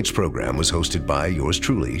 Tonight's program was hosted by yours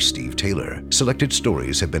truly, Steve Taylor. Selected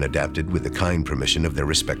stories have been adapted with the kind permission of their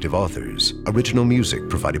respective authors. Original music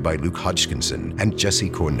provided by Luke Hodgkinson and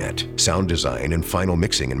Jesse Cornett. Sound design and final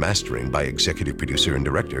mixing and mastering by executive producer and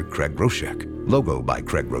director Craig Groshek. Logo by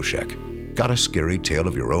Craig Groshek. Got a scary tale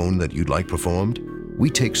of your own that you'd like performed?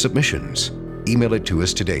 We take submissions. Email it to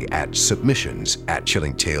us today at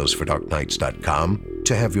submissions@chillingtalesfordarknights.com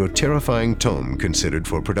to have your terrifying tome considered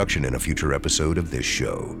for production in a future episode of this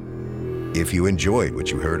show. If you enjoyed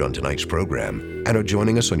what you heard on tonight's program and are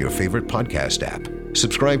joining us on your favorite podcast app,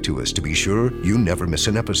 subscribe to us to be sure you never miss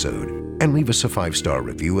an episode, and leave us a 5-star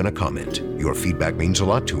review and a comment. Your feedback means a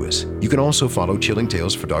lot to us. You can also follow Chilling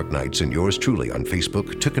Tales for Dark Nights and yours truly on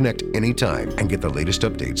Facebook to connect anytime and get the latest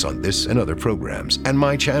updates on this and other programs and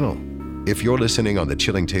my channel. If you're listening on the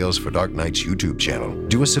Chilling Tales for Dark Nights YouTube channel,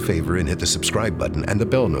 do us a favor and hit the subscribe button and the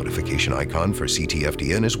bell notification icon for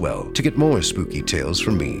CTFDN as well to get more spooky tales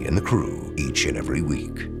from me and the crew each and every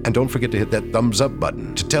week. And don't forget to hit that thumbs up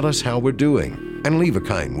button to tell us how we're doing and leave a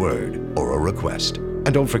kind word or a request.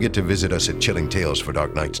 And don't forget to visit us at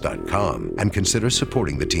chillingtalesfordarknights.com and consider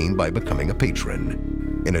supporting the team by becoming a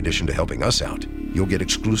patron. In addition to helping us out, you'll get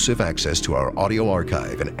exclusive access to our audio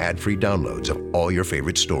archive and ad-free downloads of all your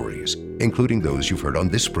favorite stories, including those you've heard on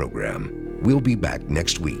this program. We'll be back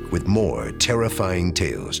next week with more terrifying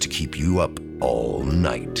tales to keep you up all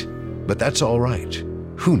night. But that's all right.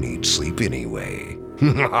 Who needs sleep anyway?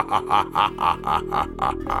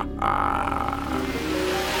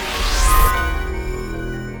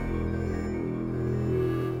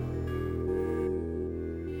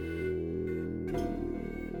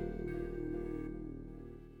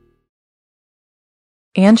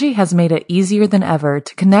 Angie has made it easier than ever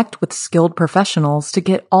to connect with skilled professionals to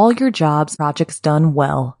get all your jobs projects done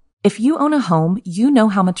well. If you own a home, you know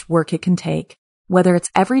how much work it can take, whether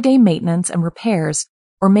it's everyday maintenance and repairs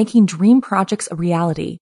or making dream projects a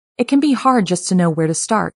reality. It can be hard just to know where to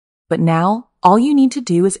start, but now all you need to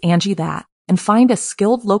do is Angie that and find a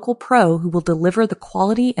skilled local pro who will deliver the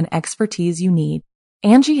quality and expertise you need.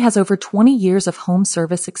 Angie has over 20 years of home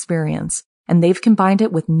service experience, and they've combined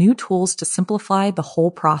it with new tools to simplify the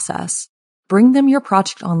whole process. Bring them your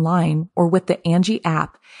project online or with the Angie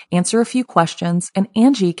app, answer a few questions, and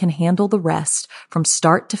Angie can handle the rest from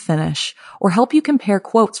start to finish, or help you compare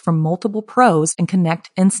quotes from multiple pros and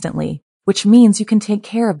connect instantly, which means you can take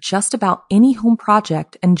care of just about any home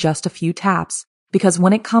project in just a few taps. Because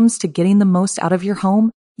when it comes to getting the most out of your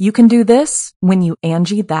home, you can do this when you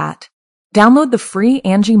Angie that. Download the free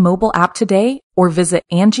Angie mobile app today or visit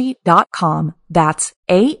Angie.com. That's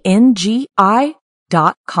ANGI.com.